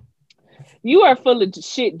 Hello? You are full of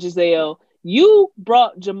shit, Giselle. You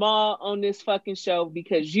brought Jamal on this fucking show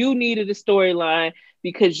because you needed a storyline,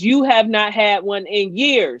 because you have not had one in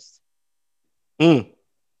years.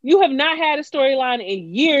 You have not had a storyline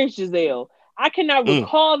in years, Giselle. I cannot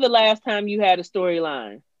recall the last time you had a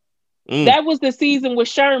storyline. That was the season with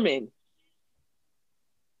Sherman.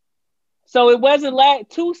 So it wasn't like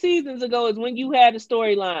 2 seasons ago is when you had a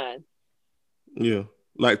storyline. Yeah.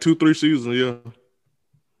 Like 2-3 seasons, yeah.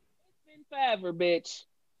 It's been forever, bitch.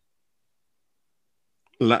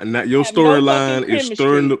 Like, not your storyline is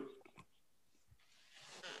stirring the...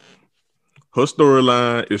 Her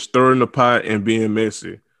storyline is stirring the pot and being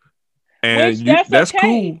messy. And that's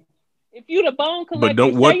okay. Cool. If you the bone collector,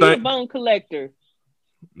 you the bone collector.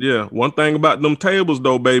 Yeah. One thing about them tables,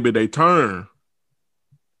 though, baby, they turn.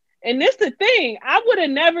 And this the thing. I would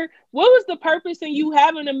have never... What was the purpose in you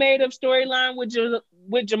having a made-up storyline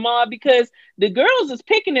with Jamal? Because the girls is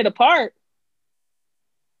picking it apart.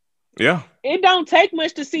 Yeah. It don't take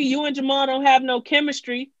much to see you and Jamal don't have no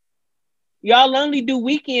chemistry. Y'all only do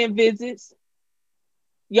weekend visits.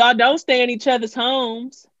 Y'all don't stay in each other's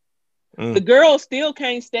homes. The girls still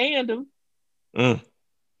can't stand him.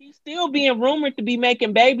 He's still being rumored to be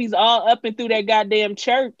making babies all up and through that goddamn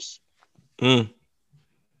church.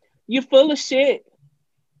 You're full of shit.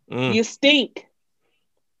 You stink.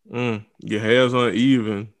 Your hair's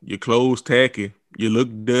uneven. Your clothes tacky. You look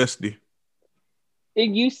dusty.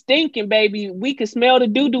 And you stinking, baby. We can smell the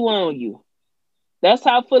doo-doo on you. That's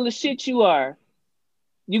how full of shit you are.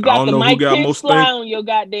 You got the Mike Pence fly on your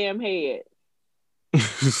goddamn head.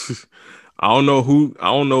 I don't know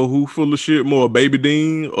who full of shit more, Baby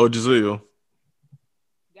Dean or Giselle.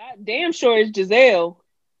 Goddamn sure it's Giselle.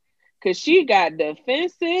 Cause she got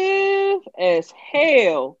defensive as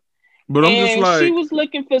hell. But I'm just like, she was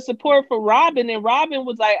looking for support for Robin, and Robin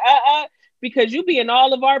was like, because you be in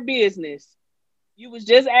all of our business. You was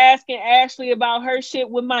just asking Ashley about her shit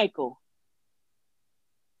with Michael.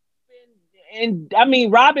 And I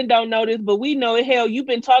mean, Robin don't know this, but we know it. Hell, you've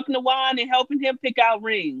been talking to Juan and helping him pick out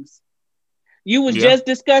rings. You was just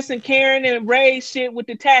discussing Karen and Ray's shit with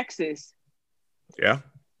the taxes. Yeah.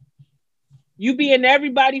 You be in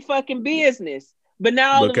everybody fucking business. But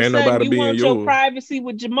now all of a sudden you want your privacy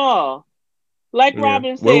with Jamal. Like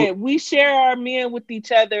Robin said, we share our men with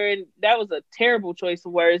each other, and that was a terrible choice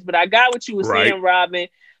of words, but I got what you were saying, Robin.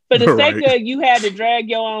 For the sake of you had to drag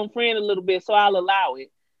your own friend a little bit, so I'll allow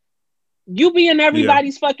it. You be in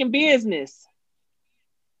everybody's fucking business.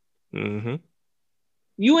 You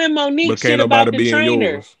and Monique shit about the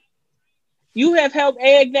trainer. You have helped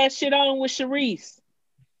egg that shit on with Sharice.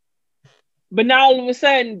 But now all of a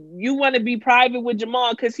sudden, you want to be private with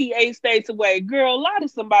Jamal because he 8 states away. Girl, lie to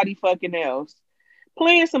somebody fucking else.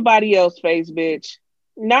 Play in somebody else's face, bitch.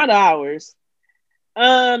 Not ours.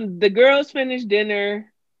 The girls finish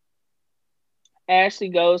dinner. Ashley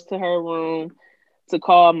goes to her room to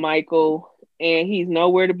call Michael, and he's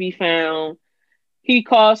nowhere to be found. He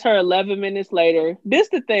calls her 11 minutes later. This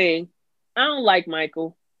the thing. I don't like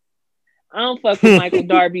Michael. I don't fuck with Michael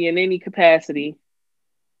Darby in any capacity.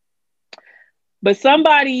 But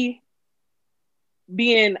somebody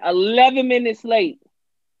being 11 minutes late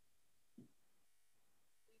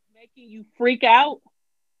making you freak out,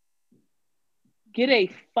 get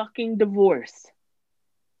a fucking divorce.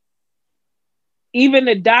 Even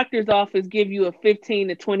the doctor's office give you a 15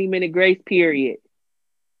 to 20-minute grace period.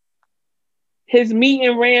 His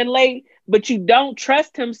meeting ran late, but you don't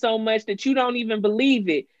trust him so much that you don't even believe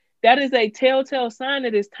it. That is a telltale sign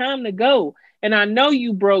that it's time to go. And I know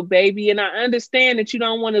you broke, baby, and I understand that you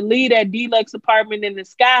don't want to leave that deluxe apartment in the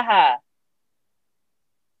sky high.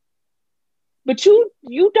 But you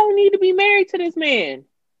don't need to be married to this man.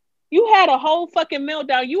 You had a whole fucking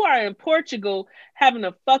meltdown. You are in Portugal having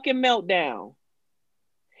a fucking meltdown.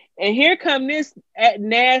 And here come this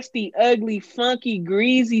nasty, ugly, funky,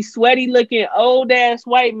 greasy, sweaty-looking, old-ass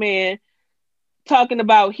white man talking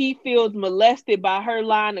about he feels molested by her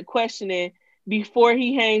line of questioning before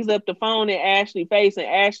he hangs up the phone in Ashley's face, and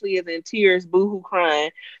Ashley is in tears, boohoo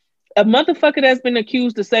crying. A motherfucker that's been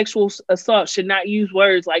accused of sexual assault should not use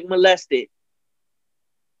words like molested.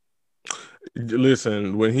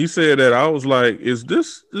 Listen, when he said that, I was like, is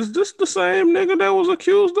this the same nigga that was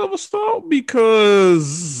accused of assault?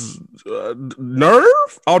 Because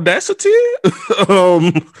nerve, audacity.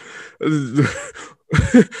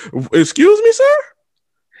 Excuse me, sir?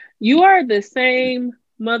 You are the same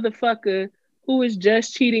motherfucker who is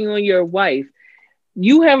just cheating on your wife.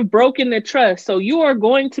 You have broken the trust, so you are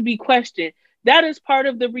going to be questioned. That is part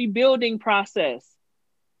of the rebuilding process.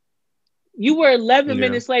 You were 11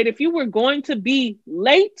 minutes late. If you were going to be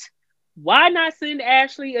late, why not send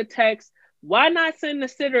Ashley a text? Why not send the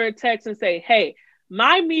sitter a text and say, hey,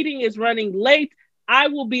 my meeting is running late. I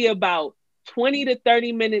will be about 20 to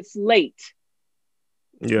 30 minutes late.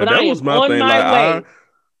 Yeah, but that was my thing.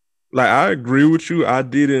 I agree with you. I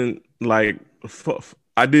didn't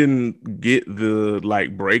I didn't get the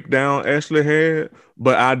breakdown Ashley had,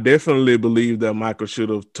 but I definitely believe that Michael should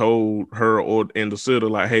have told her in the sitter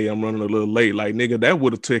hey, I'm running a little late. Like, nigga, that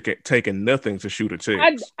would have taken nothing to shoot a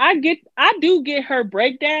text. I do get her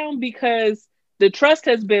breakdown because the trust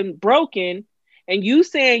has been broken, and you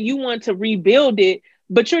saying you want to rebuild it,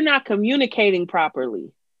 but you're not communicating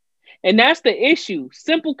properly. And that's the issue.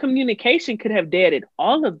 Simple communication could have deaded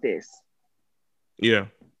all of this. Yeah.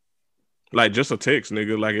 Like, just a text,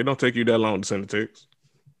 nigga. Like, it don't take you that long to send a text.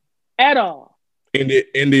 At all. In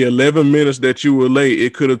the 11 minutes that you were late,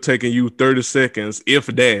 it could have taken you 30 seconds, if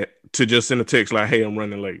that, to just send a text like, hey, I'm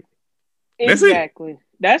running late. Exactly.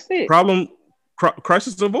 That's it. Problem,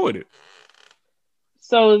 crisis avoided.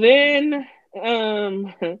 So then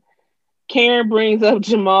Karen brings up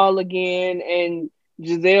Jamal again, and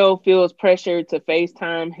Giselle feels pressured to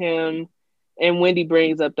FaceTime him, and Wendy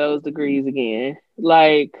brings up those degrees again.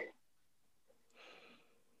 Like,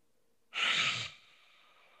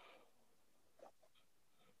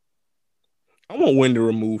 I want Wendy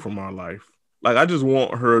removed from my life. Like, I just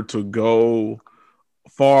want her to go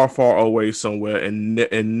far, far away somewhere and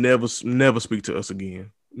never speak to us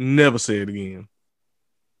again. Never say it again.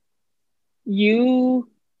 You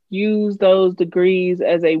use those degrees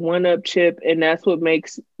as a one-up chip, and that's what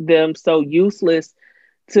makes them so useless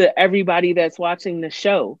to everybody that's watching the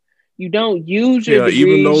show. You don't use your degrees.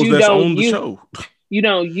 Even those that's on the show. You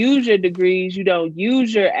don't use your degrees. You don't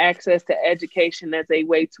use your access to education as a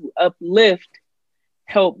way to uplift,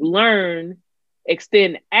 help learn,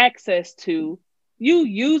 extend access to. You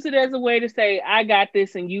use it as a way to say, I got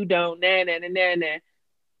this and you don't. Nah.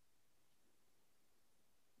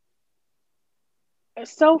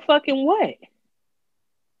 So fucking what?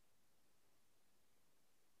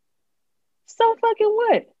 So fucking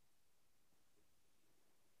what?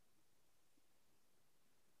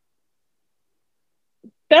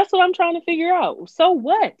 That's what I'm trying to figure out. So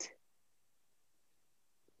what?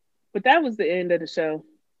 But that was the end of the show.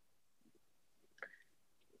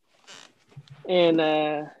 And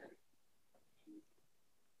I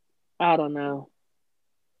don't know.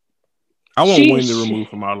 I want Wendy removed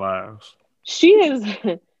from our lives. She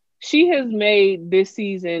has made this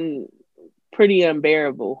season pretty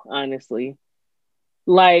unbearable, honestly.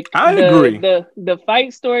 Like, I agree. The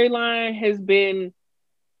fight storyline has been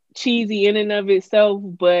cheesy in and of itself,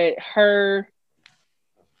 but her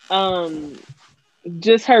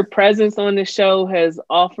just her presence on the show has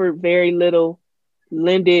offered very little,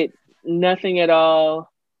 lended nothing at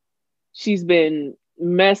all. She's been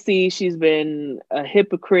messy, she's been a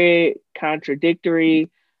hypocrite, contradictory.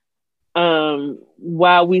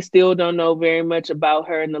 While we still don't know very much about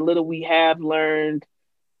her, and the little we have learned,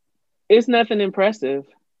 it's nothing impressive.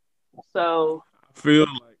 So I feel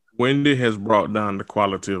like Wendy has brought down the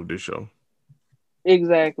quality of this show.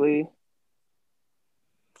 Exactly.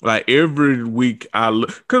 Like every week I look,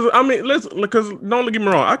 because I mean, because don't get me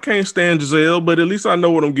wrong, I can't stand Giselle, but at least I know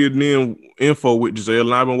what I'm getting info with Giselle,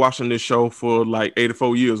 and I've been watching this show for like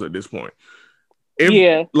 84 years at this point.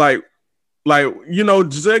 Like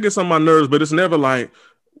Giselle gets on my nerves, but it's never like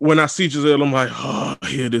when I see Giselle, I'm like, oh,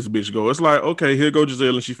 here this bitch go. It's like, okay, here go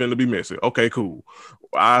Giselle, and she finna be messy. Okay, cool.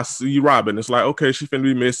 I see Robin. It's like, okay, she finna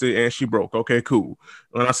be messy, and she broke. Okay, cool.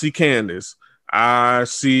 When I see Candace, I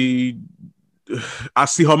see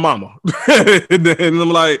her mama. And I'm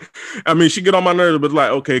like, I mean, she get on my nerves, but like,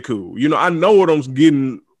 okay, cool. I know what I'm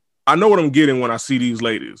getting. I know what I'm getting when I see these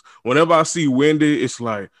ladies. Whenever I see Wendy, it's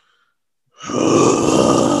like,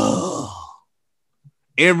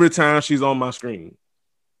 every time she's on my screen.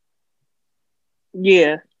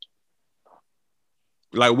 Yeah.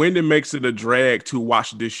 Like Wendy makes it a drag to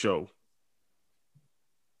watch this show.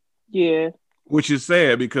 Yeah. Which is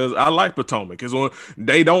sad because I like Potomac. Because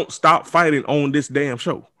they don't stop fighting on this damn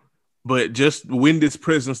show. But just Wendy's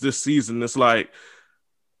presence this season, it's like,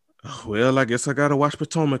 well, I guess I gotta watch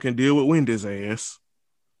Potomac and deal with Wendy's ass.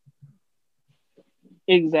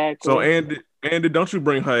 Exactly. So Andy, don't you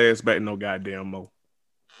bring her ass back no goddamn more.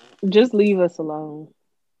 Just leave us alone.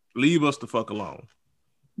 Leave us the fuck alone.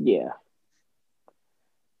 Yeah.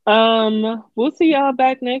 We'll see y'all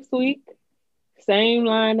back next week. Same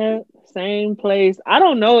lineup, same place. I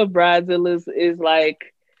don't know if Bridezilla is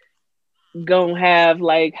like gonna have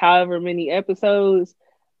like however many episodes,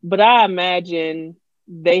 but I imagine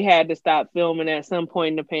they had to stop filming at some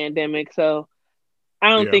point in the pandemic. So I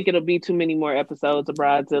don't think it'll be too many more episodes of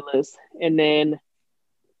Bridezillas. And then,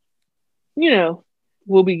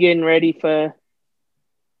 we'll be getting ready for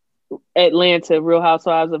Atlanta, Real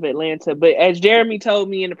Housewives of Atlanta. But as Jeremy told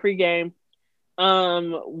me in the pregame,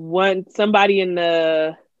 somebody in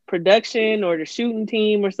the production or the shooting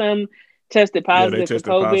team or something tested positive for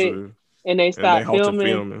COVID, and they stopped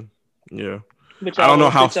filming. Yeah, I don't know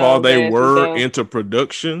how far they were into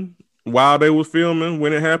production while they were filming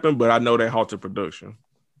when it happened, but I know they halted production.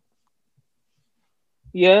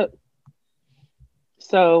 Yep.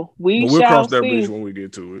 So we'll cross that bridge when we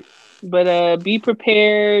get to it. But be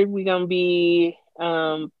prepared. We're gonna be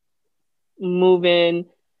moving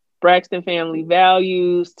Braxton Family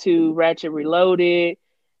Values to Ratchet Reloaded.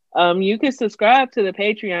 You can subscribe to the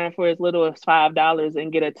Patreon for as little as $5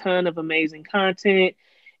 and get a ton of amazing content.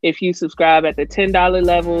 If you subscribe at the $10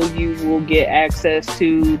 level, you will get access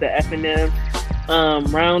to the F&M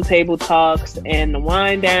roundtable talks and the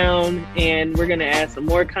wind down. And we're gonna add some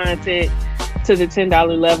more content to the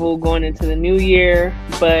 $10 level going into the new year.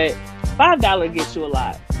 But $5 gets you a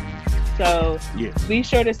lot. So Be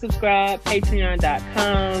sure to subscribe,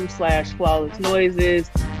 patreon.com/flawless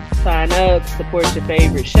noises. Sign up, support your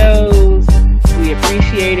favorite shows. We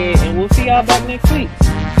appreciate it. And we'll see y'all back next week.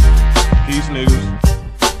 Peace, niggas.